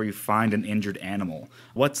circumstance where you find an injured animal,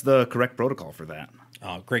 what's the correct protocol for that?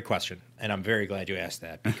 Great question. And I'm very glad you asked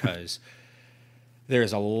that, because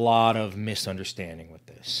there's a lot of misunderstanding with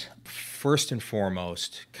this. First and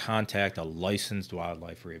foremost, contact a licensed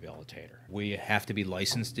wildlife rehabilitator. We have to be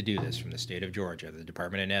licensed to do this from the state of Georgia, the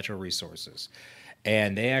Department of Natural Resources.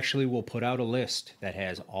 And they actually will put out a list that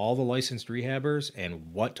has all the licensed rehabbers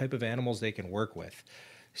and what type of animals they can work with.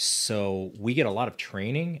 So we get a lot of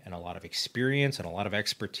training and a lot of experience and a lot of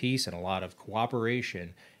expertise and a lot of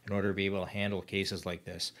cooperation in order to be able to handle cases like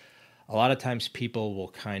this. A lot of times people will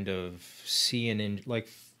kind of see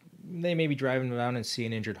they may be driving around and see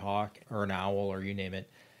an injured hawk or an owl or you name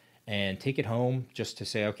it, and take it home just to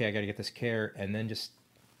say, okay, I got to get this care. And then just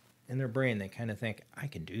in their brain, they kind of think, I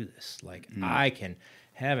can do this. I can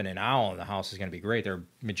having an owl in the house is going to be great. They're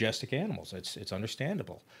majestic animals. It's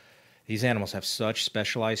understandable. These animals have such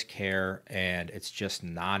specialized care, and it's just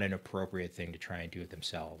not an appropriate thing to try and do it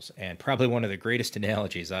themselves. And probably one of the greatest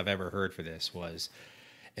analogies I've ever heard for this was,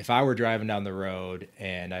 if I were driving down the road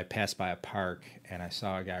and I passed by a park and I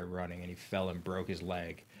saw a guy running and he fell and broke his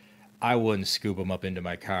leg, I wouldn't scoop him up into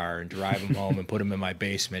my car and drive him home and put him in my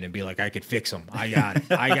basement and be like, I could fix him. I got it.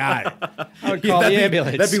 I would call the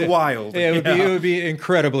ambulance. That'd be wild. It would be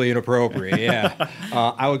incredibly inappropriate. Yeah.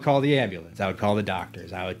 I would call the ambulance. I would call the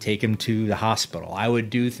doctors. I would take him to the hospital. I would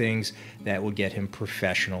do things that would get him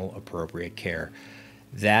professional, appropriate care.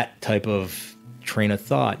 That type of train of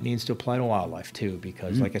thought needs to apply to wildlife too,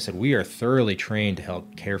 because like I said, we are thoroughly trained to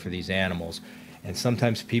help care for these animals. And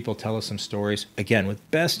sometimes people tell us some stories, again, with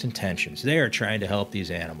best intentions. They are trying to help these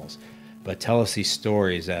animals, but tell us these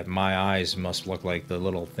stories that my eyes must look like the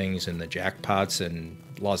little things in the jackpots in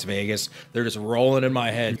Las Vegas. They're just rolling in my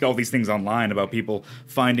head. All these things online about people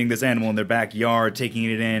finding this animal in their backyard, taking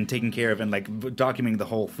it in, taking care of it, and documenting the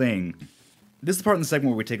whole thing. This is the part in the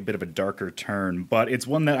segment where we take a bit of a darker turn, but it's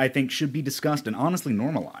one that I think should be discussed and honestly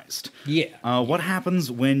normalized. Yeah. What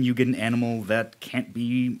happens when you get an animal that can't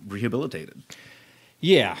be rehabilitated?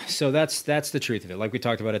 Yeah, so that's the truth of it. Like we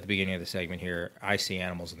talked about at the beginning of the segment here, I see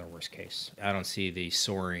animals in their worst case. I don't see the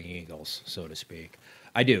soaring eagles, so to speak.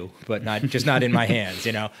 I do, but not in my hands,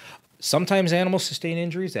 Sometimes animals sustain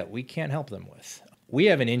injuries that we can't help them with. We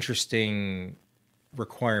have an interesting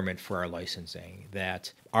requirement for our licensing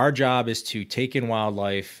that our job is to take in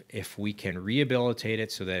wildlife if we can rehabilitate it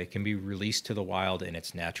so that it can be released to the wild in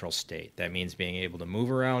its natural state. That means being able to move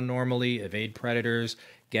around normally, evade predators,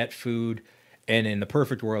 get food, and in the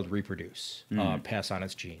perfect world, reproduce, pass on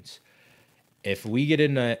its genes. If we get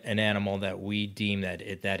in an animal that we deem that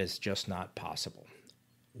is just not possible,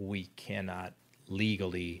 we cannot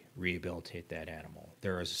legally rehabilitate that animal.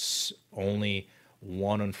 There is only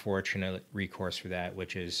one unfortunate recourse for that,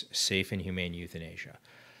 which is safe and humane euthanasia.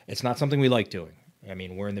 It's not something we like doing. I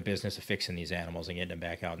mean, we're in the business of fixing these animals and getting them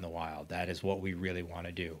back out in the wild. That is what we really want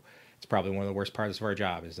to do. It's probably one of the worst parts of our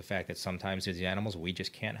job is the fact that sometimes these animals, we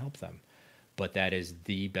just can't help them. But that is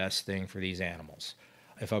the best thing for these animals.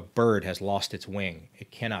 If a bird has lost its wing,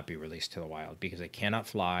 it cannot be released to the wild because it cannot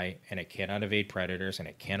fly and it cannot evade predators and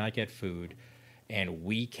it cannot get food. And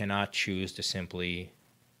we cannot choose to simply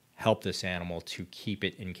help this animal to keep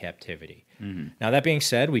it in captivity. Now, that being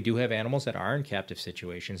said, we do have animals that are in captive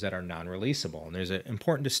situations that are non-releasable. And there's an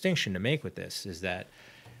important distinction to make with this is that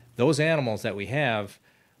those animals that we have,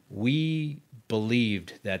 we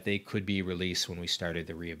believed that they could be released when we started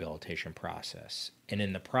the rehabilitation process. And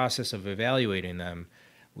in the process of evaluating them,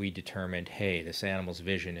 we determined, hey, this animal's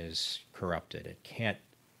vision is corrupted. It can't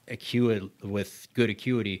with good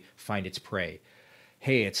acuity find its prey.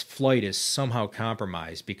 Hey, its flight is somehow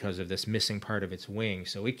compromised because of this missing part of its wing,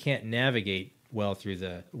 so it can't navigate well through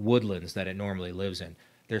the woodlands that it normally lives in.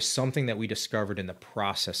 There's something that we discovered in the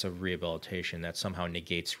process of rehabilitation that somehow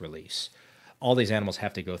negates release. All these animals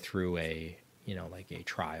have to go through a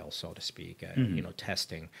trial, so to speak,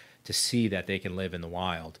 testing to see that they can live in the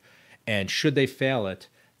wild. And should they fail it,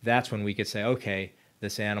 that's when we could say, okay,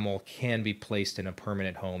 this animal can be placed in a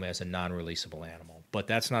permanent home as a non-releasable animal. But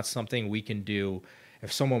that's not something we can do.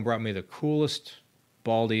 If someone brought me the coolest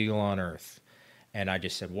bald eagle on earth, and I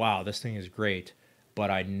just said, wow, this thing is great, but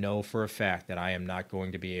I know for a fact that I am not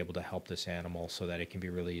going to be able to help this animal so that it can be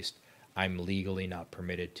released, I'm legally not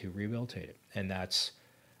permitted to rehabilitate it. And that's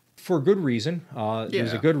for good reason.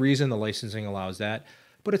 There's a good reason the licensing allows that,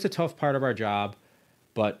 but it's a tough part of our job.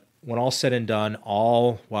 But when all said and done,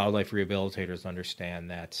 all wildlife rehabilitators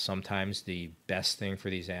understand that sometimes the best thing for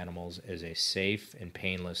these animals is a safe and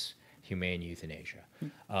painless humane euthanasia.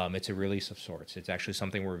 It's a release of sorts. It's actually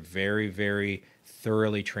something we're very, very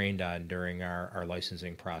thoroughly trained on during our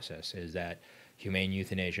licensing process, is that humane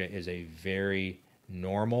euthanasia is a very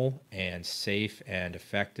normal and safe and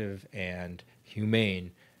effective and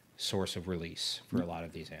humane source of release for a lot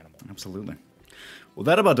of these animals. Absolutely. Well,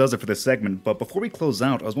 that about does it for this segment. But before we close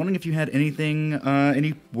out, I was wondering if you had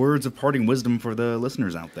any words of parting wisdom for the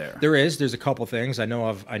listeners out there. There's a couple things. I know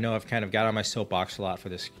I've kind of got on my soapbox a lot for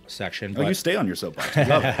this section. But you stay on your soapbox. I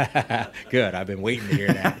love it. Good. I've been waiting to hear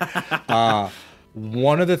that.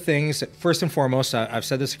 One of the things, first and foremost, I've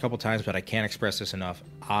said this a couple times, but I can't express this enough.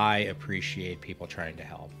 I appreciate people trying to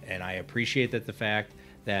help, and I appreciate the fact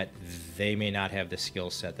that they may not have the skill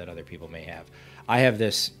set that other people may have. I have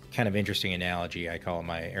this kind of interesting analogy. I call it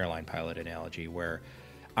my airline pilot analogy, where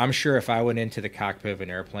I'm sure if I went into the cockpit of an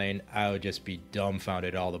airplane, I would just be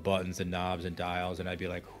dumbfounded at all the buttons and knobs and dials, and I'd be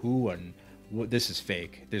like, this is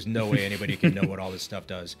fake. There's no way anybody can know what all this stuff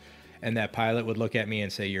does. And that pilot would look at me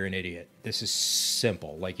and say, you're an idiot. This is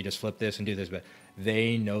simple. Like, you just flip this and do this. But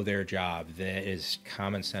they know their job. That is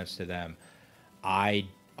common sense to them. I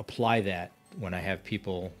apply that when I have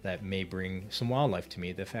people that may bring some wildlife to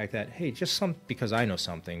me. The fact that, hey, because I know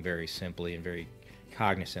something very simply and very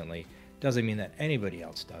cognizantly doesn't mean that anybody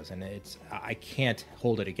else does. And I can't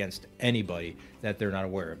hold it against anybody that they're not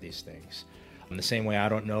aware of these things. In the same way, I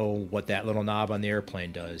don't know what that little knob on the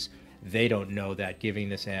airplane does. They don't know that giving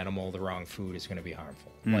this animal the wrong food is going to be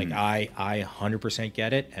harmful. Like, I 100%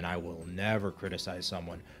 get it, and I will never criticize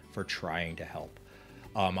someone for trying to help.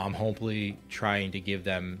 I'm hopefully trying to give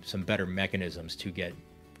them some better mechanisms to get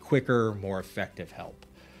quicker, more effective help.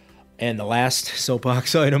 And the last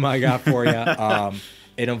soapbox item I got for you,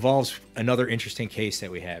 it involves another interesting case that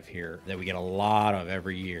we have here that we get a lot of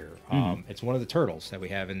every year. It's one of the turtles that we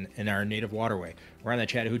have in our native waterway. We're on the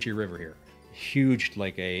Chattahoochee River here. Huge,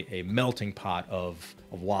 like a melting pot of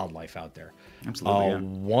wildlife out there. Absolutely.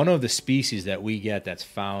 One of the species that we get that's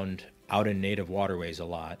found out in native waterways a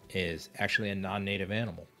lot is actually a non-native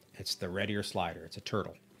animal. It's the red ear slider. It's a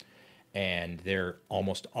turtle. And they're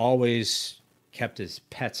almost always kept as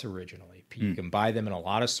pets originally. You can buy them in a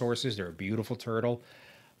lot of sources. They're a beautiful turtle,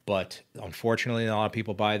 but unfortunately a lot of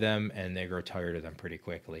people buy them and they grow tired of them pretty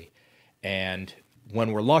quickly. And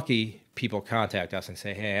when we're lucky, people contact us and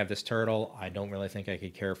say, hey, I have this turtle. I don't really think I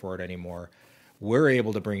could care for it anymore. We're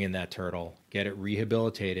able to bring in that turtle, get it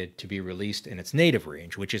rehabilitated to be released in its native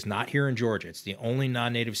range, which is not here in Georgia. It's the only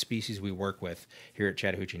non-native species we work with here at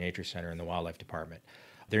Chattahoochee Nature Center in the Wildlife Department.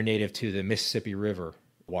 They're native to the Mississippi River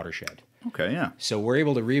watershed. Okay, yeah. So we're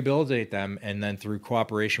able to rehabilitate them, and then through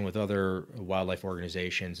cooperation with other wildlife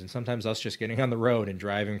organizations, and sometimes us just getting on the road and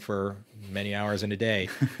driving for many hours in a day,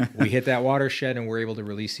 we hit that watershed and we're able to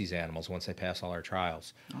release these animals once they pass all our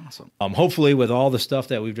trials. Awesome. Hopefully with all the stuff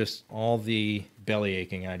that all the belly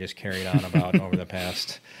aching I just carried on about over the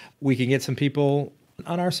past, we can get some people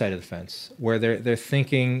on our side of the fence where they're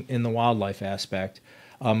thinking in the wildlife aspect.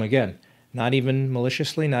 Again, not even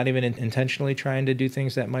maliciously, not even intentionally trying to do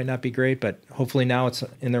things that might not be great, but hopefully now it's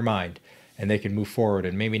in their mind and they can move forward.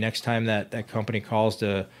 And maybe next time that company calls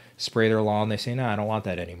to spray their lawn, they say, no, I don't want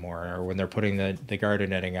that anymore. Or when they're putting the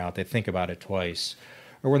garden netting out, they think about it twice.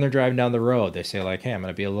 Or when they're driving down the road, they say like, hey, I'm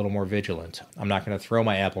going to be a little more vigilant. I'm not going to throw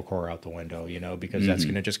my apple core out the window, because that's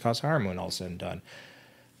going to just cause harm when all's said and done.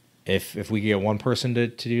 If we get one person to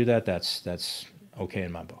do that, that's okay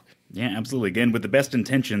in my book. Yeah, absolutely. Again, with the best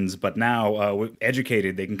intentions, but now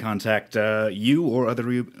educated, they can contact you or other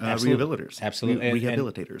rehabilitators. Absolutely.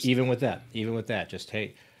 Rehabilitators. And even with that, just,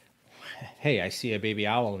 hey, I see a baby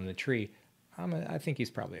owl in the tree. I think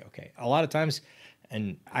he's probably okay. A lot of times,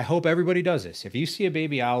 and I hope everybody does this, if you see a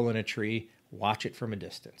baby owl in a tree, watch it from a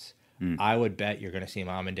distance. I would bet you're going to see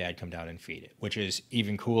mom and dad come down and feed it, which is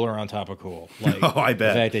even cooler on top of cool. Like, I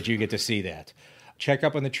bet. The fact that you get to see that. Check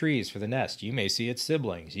up on the trees for the nest. You may see its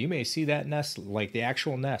siblings. You may see that nest, like the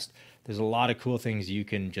actual nest. There's a lot of cool things you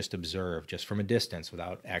can just observe just from a distance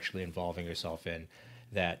without actually involving yourself in.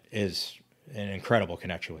 That is an incredible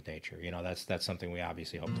connection with nature. You know, that's something we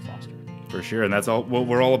obviously hope to foster. For sure, and that's all what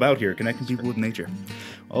we're all about here, connecting people with nature.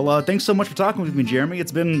 Well, thanks so much for talking with me, Jeremy.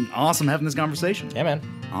 It's been awesome having this conversation. Yeah, man.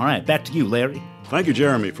 All right, back to you, Larry. Thank you,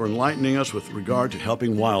 Jeremy, for enlightening us with regard to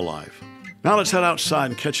helping wildlife. Now let's head outside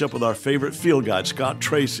and catch up with our favorite field guide, Scott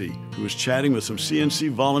Tracy, who is chatting with some CNC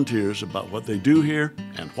volunteers about what they do here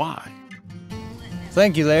and why.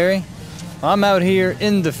 Thank you, Larry. I'm out here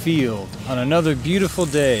in the field on another beautiful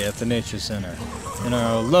day at the Nature Center in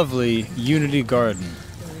our lovely Unity Garden.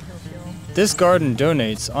 This garden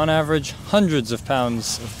donates, on average, hundreds of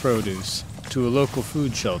pounds of produce to a local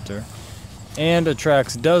food shelter and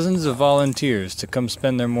attracts dozens of volunteers to come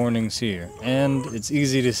spend their mornings here, and it's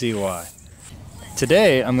easy to see why.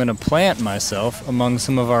 Today, I'm going to plant myself among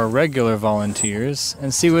some of our regular volunteers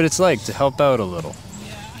and see what it's like to help out a little.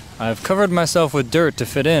 I've covered myself with dirt to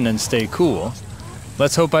fit in and stay cool.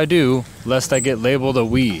 Let's hope I do, lest I get labeled a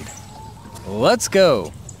weed. Let's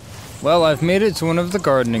go! Well, I've made it to one of the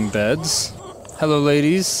gardening beds. Hello,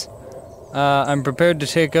 ladies. I'm prepared to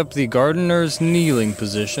take up the gardener's kneeling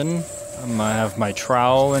position. I have my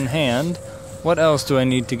trowel in hand. What else do I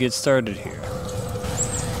need to get started here?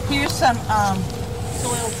 Here's some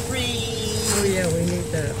soil-free. Oh yeah, we need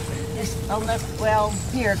that. Well,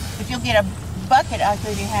 here, if you'll get a bucket, I'll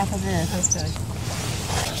give you half of this. Okay.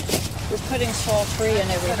 We're putting soil-free in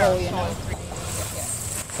every hole, you know.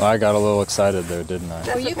 Well, I got a little excited there, didn't I?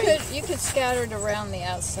 Well, you could scatter it around the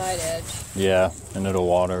outside edge. Yeah, and it'll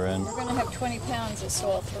water in. We're going to have 20 pounds of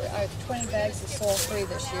soil-free, 20 bags of soil-free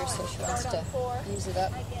this year, so she wants to use it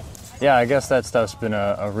up. Yeah, I guess that stuff's been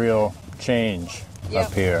a real change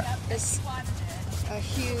up here. It's a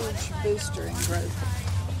huge booster in growth.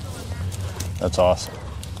 That's awesome.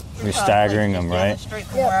 You're staggering them, right?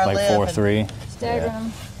 Yeah. Like 4-3? Staggering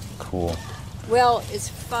them. Cool. Well, it's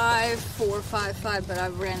 5, 4, 5, 5, but I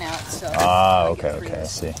ran out, so... Okay, I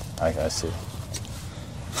see. I see.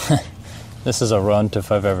 This is a runt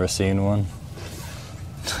if I've ever seen one.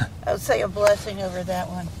 I would say a blessing over that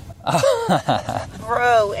one.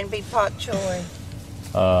 Grow and be pak choi.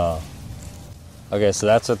 Okay, so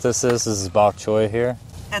that's what this is? This is bok choy here?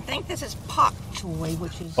 I think this is pak choi,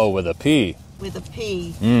 which is... Oh, with a P. With a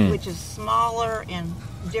P, which is smaller and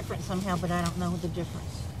different somehow, but I don't know the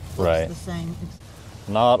difference. Right. It's the same.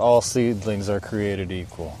 Not all seedlings are created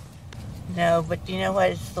equal. No, but you know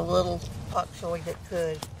what? It's the little pak choi that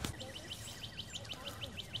could.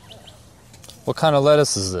 What kind of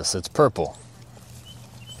lettuce is this? It's purple.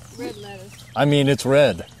 Red lettuce. I mean, it's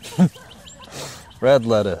red. Red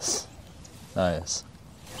lettuce. Nice.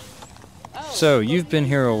 So, you've been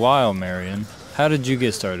here a while, Marion. How did you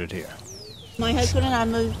get started here? My husband and I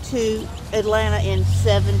moved to Atlanta in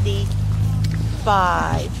 75.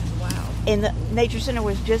 Wow. And the Nature Center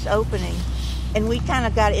was just opening. And we kind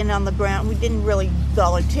of got in on the ground. We didn't really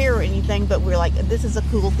volunteer or anything, but we were like, this is a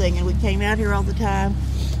cool thing. And we came out here all the time.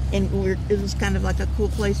 And it was kind of like a cool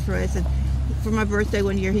place for us. And for my birthday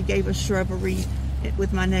one year, he gave us shrubbery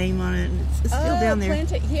with my name on it. And it's still down there.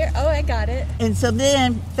 Plant it here. Oh, I got it. And so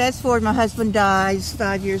then, fast forward, my husband dies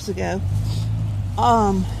 5 years ago.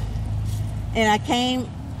 And I came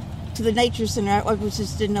to the Nature Center. I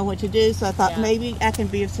just didn't know what to do, so I thought maybe I can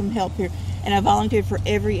be of some help here. And I volunteered for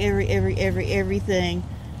everything.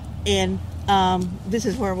 And this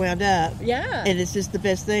is where I wound up. Yeah. And it's just the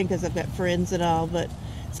best thing because I've got friends and all. But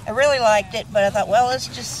I really liked it, but I thought, well, let's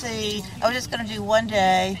just see. I was just going to do one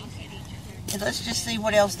day, and let's just see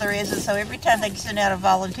what else there is. And so every time they send out a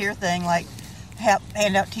volunteer thing, like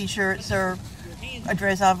hand out T-shirts or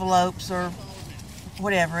address envelopes or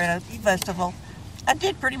whatever at a festival, I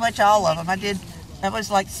did pretty much all of them. I was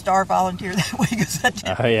like star volunteer that week because I did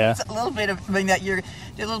a little bit of, that year,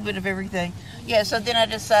 did a little bit of everything. Yeah, so then I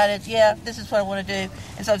decided, this is what I want to do.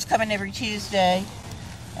 And so it's coming every Tuesday.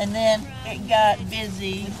 And then it got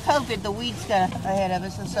busy. COVID, the weeds got ahead of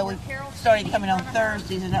us, and so we started coming on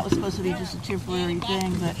Thursdays, and that was supposed to be just a temporary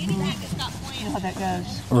thing, but you know how that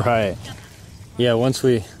goes. Right. Yeah, once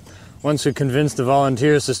we convince the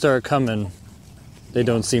volunteers to start coming, they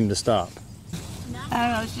don't seem to stop. I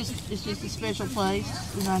don't know, it's just a special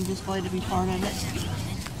place, and I'm just glad to be part of it.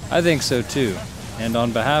 I think so too. And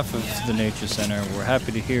on behalf of the Nature Center, we're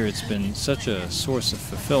happy to hear it's been such a source of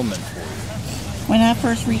fulfillment for you. When I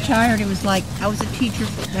first retired, it was like I was a teacher.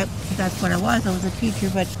 That's what I was. I was a teacher,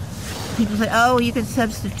 but people say, "Oh, you can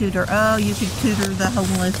substitute," or "Oh, you can tutor the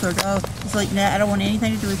homeless," or "Oh," it's like, "Nah, I don't want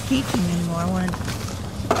anything to do with teaching anymore. I want to."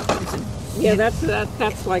 Yeah,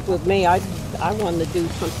 that's like with me. I wanted to do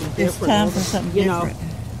something different. It's time for something different.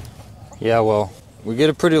 Yeah, well, we get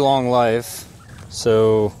a pretty long life,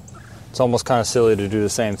 so it's almost kind of silly to do the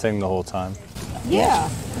same thing the whole time. Yeah,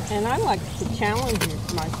 and I like to challenge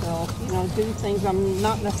myself, do things I'm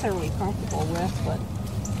not necessarily comfortable with, but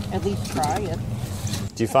at least try it.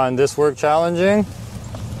 Do you find this work challenging?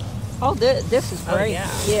 Oh, this is great.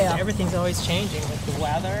 Oh, yeah. Everything's always changing with the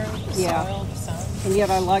weather, the soil, the sun. And yet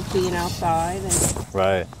I like being outside.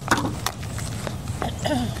 Right.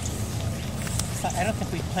 So I don't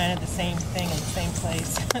think we planted the same thing in the same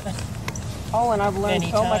place. Oh, and I've learned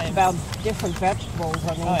so much about different vegetables.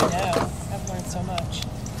 I know. I've learned so much.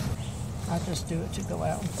 I just do it to go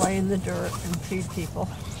out and play in the dirt and feed people.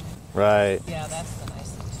 Right. Yeah, that's the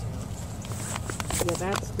nice thing too.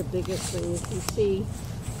 Yeah, that's the biggest thing. If you see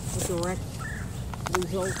the direct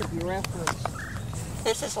result of your efforts.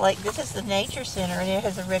 This is the Nature Center, and it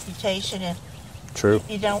has a reputation, and True.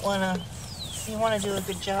 You want to do a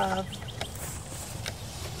good job.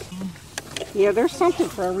 Yeah, there's something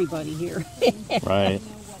for everybody here. Right.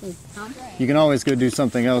 You can always go do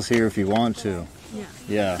something else here if you want to.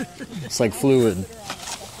 Yeah. It's like fluid.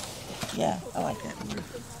 Yeah, I like that word.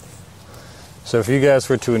 So if you guys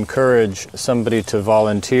were to encourage somebody to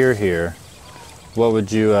volunteer here, what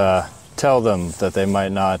would you tell them that they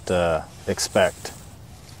might not expect?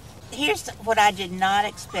 Here's what I did not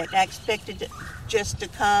expect. I expected just to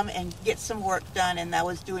come and get some work done, and I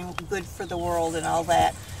was doing good for the world and all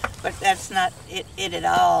that. But that's not it at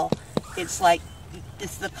all. It's like,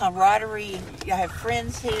 it's the camaraderie. I have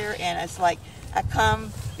friends here, and it's like I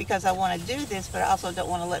come because I want to do this, but I also don't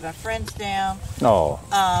want to let my friends down. Oh.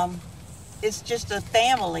 It's just a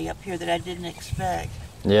family up here that I didn't expect.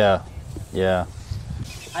 Yeah.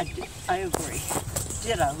 I agree.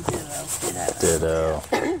 Ditto.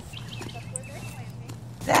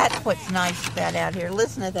 That's what's nice about out here.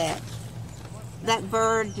 Listen to that. That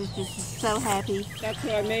bird is just so happy. That's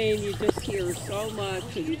what I mean. You just hear so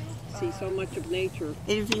much and see so much of nature.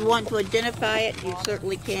 And if you want to identify it, you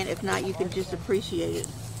certainly can. If not, you can just appreciate it.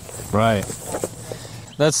 Right.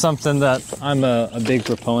 That's something that I'm a big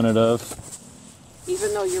proponent of.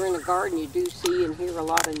 Even though you're in a garden, you do see and hear a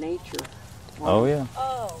lot of nature. Oh, yeah.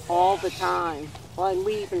 All the time. Well, and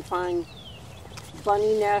we even find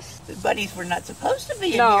bunny nests. The bunnies were not supposed to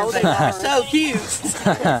be in No, here, but they're so cute.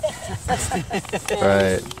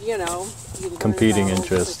 Right. You Competing learn about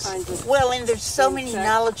interests. Well, and there's so many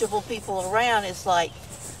knowledgeable people around. It's like,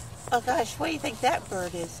 oh gosh, what do you think that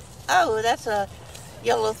bird is? Oh, that's a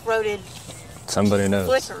yellow-throated Somebody knows.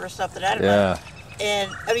 flicker or something. I don't know.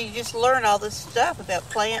 And I mean, you just learn all this stuff about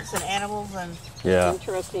plants and animals, and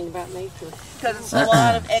interesting about nature. Because there's a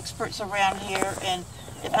lot of experts around here, and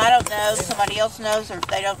if I don't know, somebody else knows, or if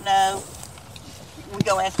they don't know, we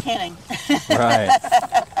go ask Henning. Right.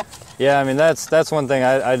 Yeah, I mean, that's one thing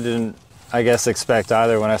I didn't, I guess, expect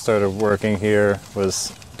either when I started working here,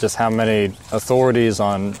 was just how many authorities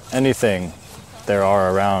on anything there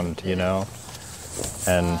are around,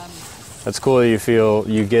 And that's cool that you feel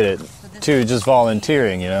you get it, too, just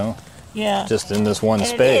volunteering, Yeah. Just in this one and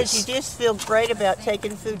space. It is. You just feel great about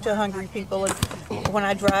taking food to hungry people. And when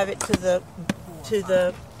I drive it to the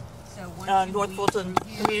North Fulton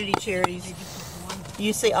Community Charities,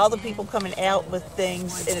 you see all the people coming out with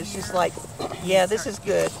things, and it's just like, yeah, this is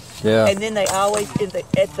good. Yeah. And then they always,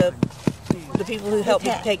 the people who help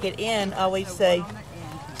me take it in always say,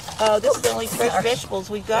 oh, this is the only fresh vegetables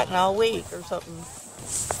we've gotten all week, or something.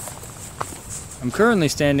 I'm currently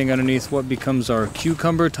standing underneath what becomes our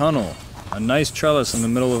cucumber tunnel, a nice trellis in the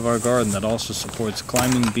middle of our garden that also supports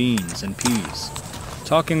climbing beans and peas.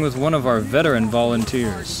 Talking with one of our veteran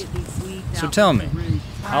volunteers. So tell me,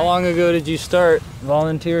 how long ago did you start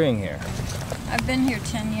volunteering here? I've been here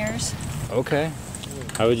 10 years. Okay.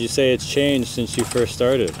 How would you say it's changed since you first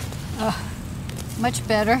started? Much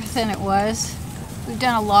better than it was. We've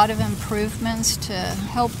done a lot of improvements to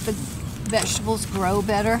help the vegetables grow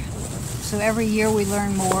better. So every year we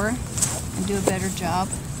learn more and do a better job.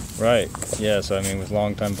 Right. Yeah, so I mean, with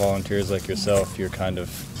longtime volunteers like yourself, you're kind of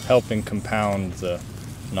helping compound the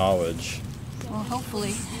knowledge. Well,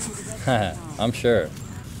 hopefully. I'm sure.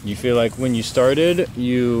 You feel like when you started,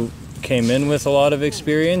 you came in with a lot of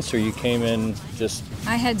experience, or you came in just...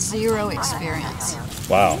 I had 0 experience.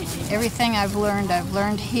 Wow. Everything I've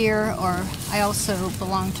learned here, or I also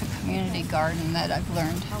belong to a community garden that I've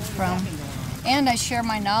learned from. And I share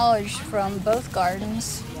my knowledge from both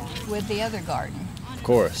gardens with the other garden. Of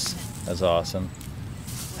course. That's awesome.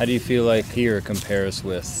 How do you feel like here compares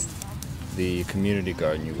with the community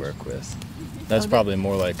garden you work with? That's probably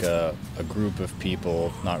more like a group of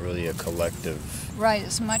people, not really a collective. Right,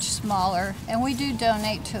 it's much smaller. And we do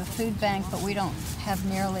donate to a food bank, but we don't have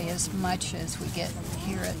nearly as much as we get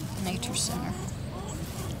here at the Nature Center.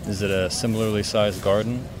 Is it a similarly sized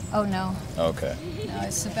garden? Oh, no. Okay. No,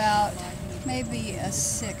 it's about maybe a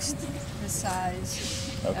 1/6 the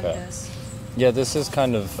size of this. Yeah, this is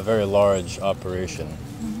kind of a very large operation.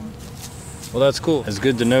 Well, that's cool. It's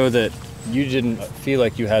good to know that you didn't feel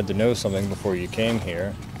like you had to know something before you came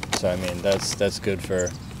here. So, I mean, that's good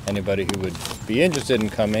for anybody who would be interested in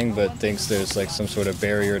coming but thinks there's like some sort of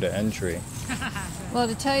barrier to entry. Well,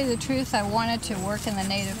 to tell you the truth, I wanted to work in the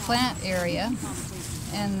native plant area,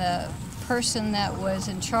 and the person that was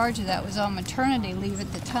in charge of that was on maternity leave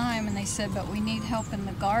at the time, and they said, but we need help in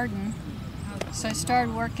the garden. So I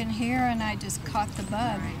started working here, and I just caught the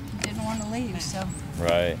bug. Didn't want to leave, so.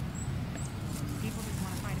 Right.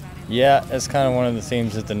 Yeah, that's kind of one of the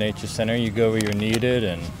themes at the Nature Center. You go where you're needed,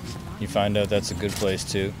 and you find out that's a good place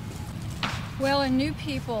too. Well, and new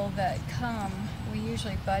people that come, we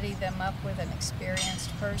usually buddy them up with an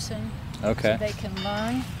experienced person. Okay. So they can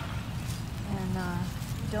learn and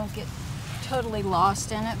don't get totally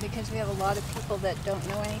lost in it, because we have a lot of people that don't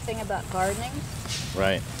know anything about gardening.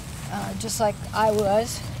 Right. Just like I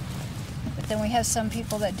was. But then we have some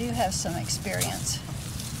people that do have some experience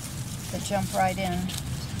that jump right in.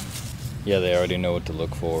 Yeah, they already know what to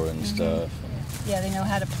look for and stuff. Yeah, they know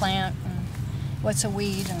how to plant and what's a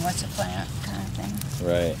weed and what's a plant kind of thing.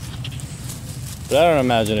 Right. But I don't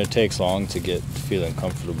imagine it takes long to get feeling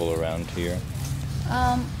comfortable around here.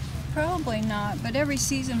 Probably not, but every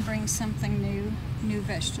season brings something new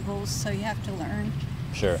vegetables, so you have to learn.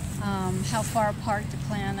 Sure. How far apart to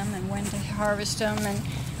plant them and when to harvest them, and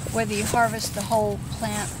whether you harvest the whole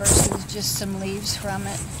plant versus just some leaves from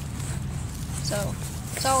it. So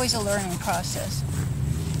it's always a learning process.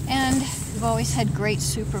 And we've always had great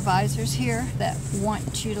supervisors here that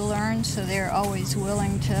want you to learn, so they're always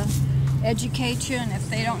willing to educate you, and if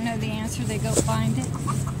they don't know the answer, they go find it.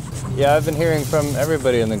 Yeah, I've been hearing from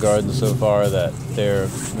everybody in the garden so far that they're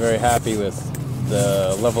very happy with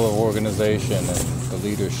the level of organization and the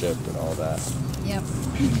leadership and all that. Yep.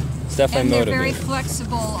 It's definitely and they're motivating. very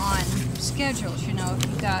flexible on schedules. You know, if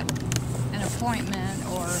you got an appointment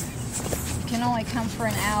or you can only come for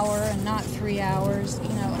an hour and not 3 hours, you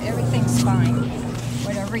know, everything's fine.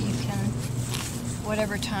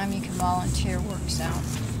 Whatever time you can volunteer works out.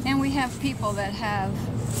 And we have people that have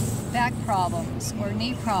back problems or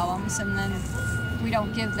knee problems, and then we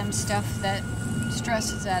don't give them stuff that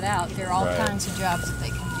stresses that out. There are all kinds of jobs that they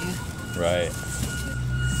can do. Right.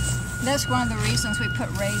 That's one of the reasons we put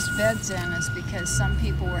raised beds in, is because some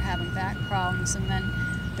people were having back problems, and then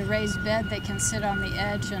the raised bed, they can sit on the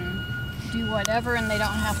edge and do whatever, and they don't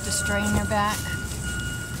have to strain their back.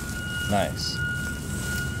 Nice.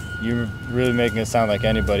 You're really making it sound like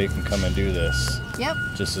anybody can come and do this. Yep.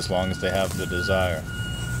 Just as long as they have the desire.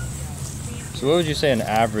 So what would you say an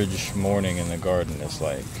average morning in the garden is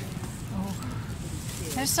like? Oh.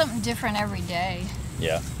 There's something different every day.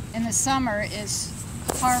 Yeah. In the summer is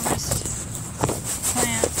harvest,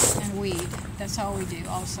 plant, and weed. That's all we do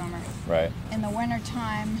all summer. Right. In the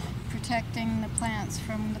wintertime, protecting the plants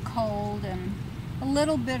from the cold and a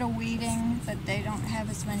little bit of weeding, but they don't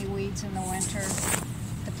have as many weeds in the winter.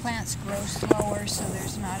 The plants grow slower, so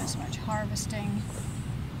there's not as much harvesting.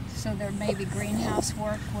 So there may be greenhouse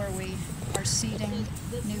work where we are seeding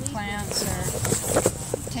new plants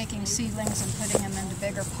or taking seedlings and putting them into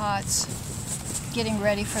bigger pots, getting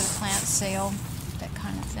ready for the plant sale, that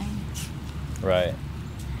kind of thing. Right.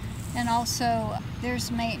 And also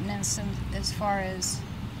there's maintenance as far as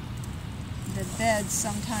the beds.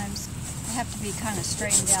 Sometimes they have to be kind of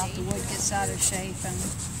straightened out. The wood gets out of shape and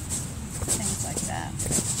things like that.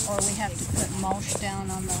 Or we have to put mulch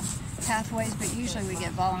down on the pathways, but usually we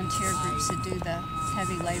get volunteer groups that do the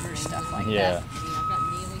heavy labor stuff like that.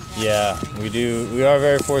 Yeah, we do. We are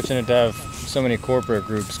very fortunate to have so many corporate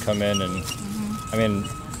groups come in, and I mean,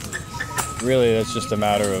 really that's just a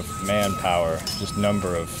matter of manpower, just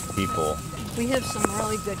number of people. We have some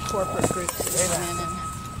really good corporate groups that come in and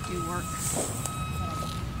do work.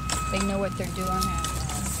 They know what they're doing.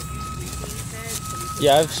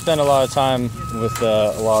 Yeah, I've spent a lot of time with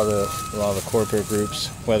a lot of the corporate groups,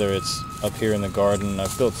 whether it's up here in the garden.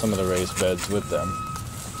 I've built some of the raised beds with them,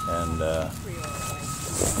 and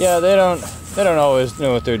yeah, they don't always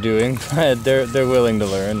know what they're doing, but they're willing to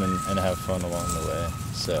learn and have fun along the way.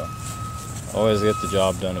 So always get the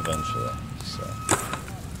job done eventually. So,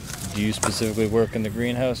 do you specifically work in the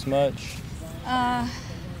greenhouse much?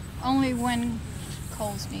 Only when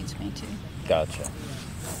Coles needs me to. Gotcha.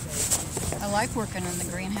 I like working in the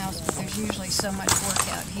greenhouse, but there's usually so much work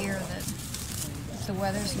out here that if the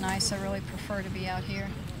weather's nice, I really prefer to be out here.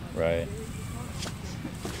 Right.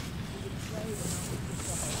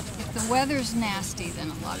 If the weather's nasty, then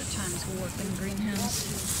a lot of times we'll work in the greenhouse.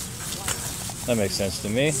 That makes sense to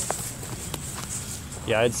me.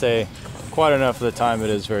 Yeah, I'd say quite enough of the time it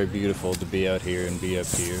is very beautiful to be out here and be up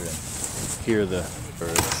here and hear the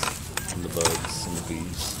birds and the bugs and the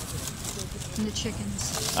bees. And the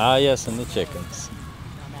chickens. Ah, yes, and the chickens.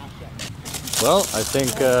 Well, I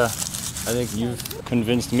think you've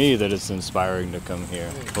convinced me that it's inspiring to come here.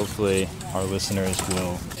 Hopefully our listeners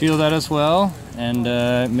will feel that as well, and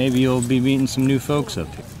maybe you'll be meeting some new folks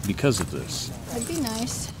up here because of this. That'd be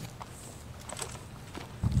nice.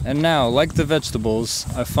 And now, like the vegetables,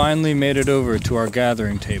 I finally made it over to our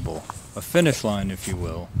gathering table, a finish line, if you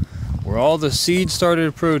will, where all the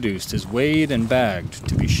seed-started produce is weighed and bagged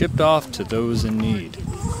to be shipped off to those in need.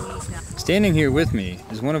 Standing here with me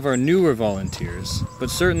is one of our newer volunteers, but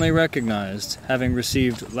certainly recognized, having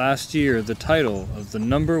received last year the title of the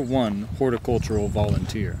 #1 horticultural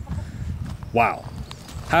volunteer. Wow.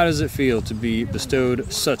 How does it feel to be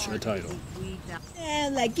bestowed such a title?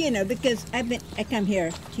 Because I come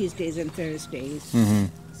here Tuesdays and Thursdays. Mm-hmm.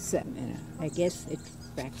 So, I guess it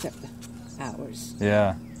backs up the hours.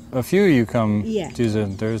 Yeah. A few of you come Yeah. Tuesdays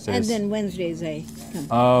and Thursdays. And then Wednesdays I come.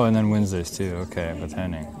 Oh, and then Wednesdays too. Okay, with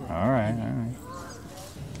Henning. All right.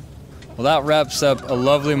 Well, that wraps up a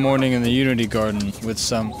lovely morning in the Unity Garden with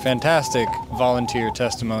some fantastic volunteer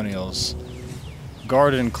testimonials.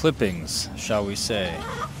 Garden clippings, shall we say.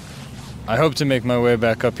 I hope to make my way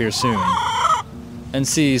back up here soon and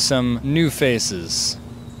see some new faces.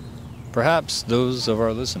 Perhaps those of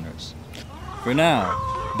our listeners. For now,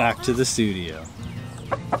 back to the studio.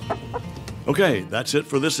 Okay, that's it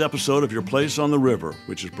for this episode of Your Place on the River,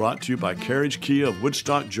 which is brought to you by Carriage Kia of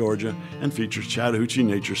Woodstock, Georgia, and features Chattahoochee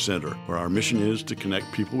Nature Center, where our mission is to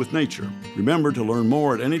connect people with nature. Remember, to learn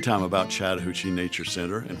more at any time about Chattahoochee Nature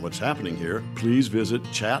Center and what's happening here, please visit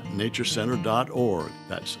chatnaturecenter.org.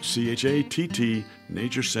 That's CHATT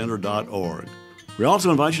naturecenter.org. We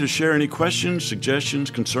also invite you to share any questions,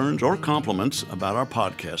 suggestions, concerns, or compliments about our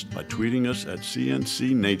podcast by tweeting us at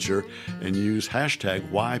CNC Nature and use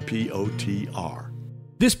hashtag YPOTR.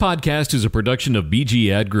 This podcast is a production of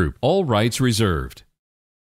BG Ad Group. All rights reserved.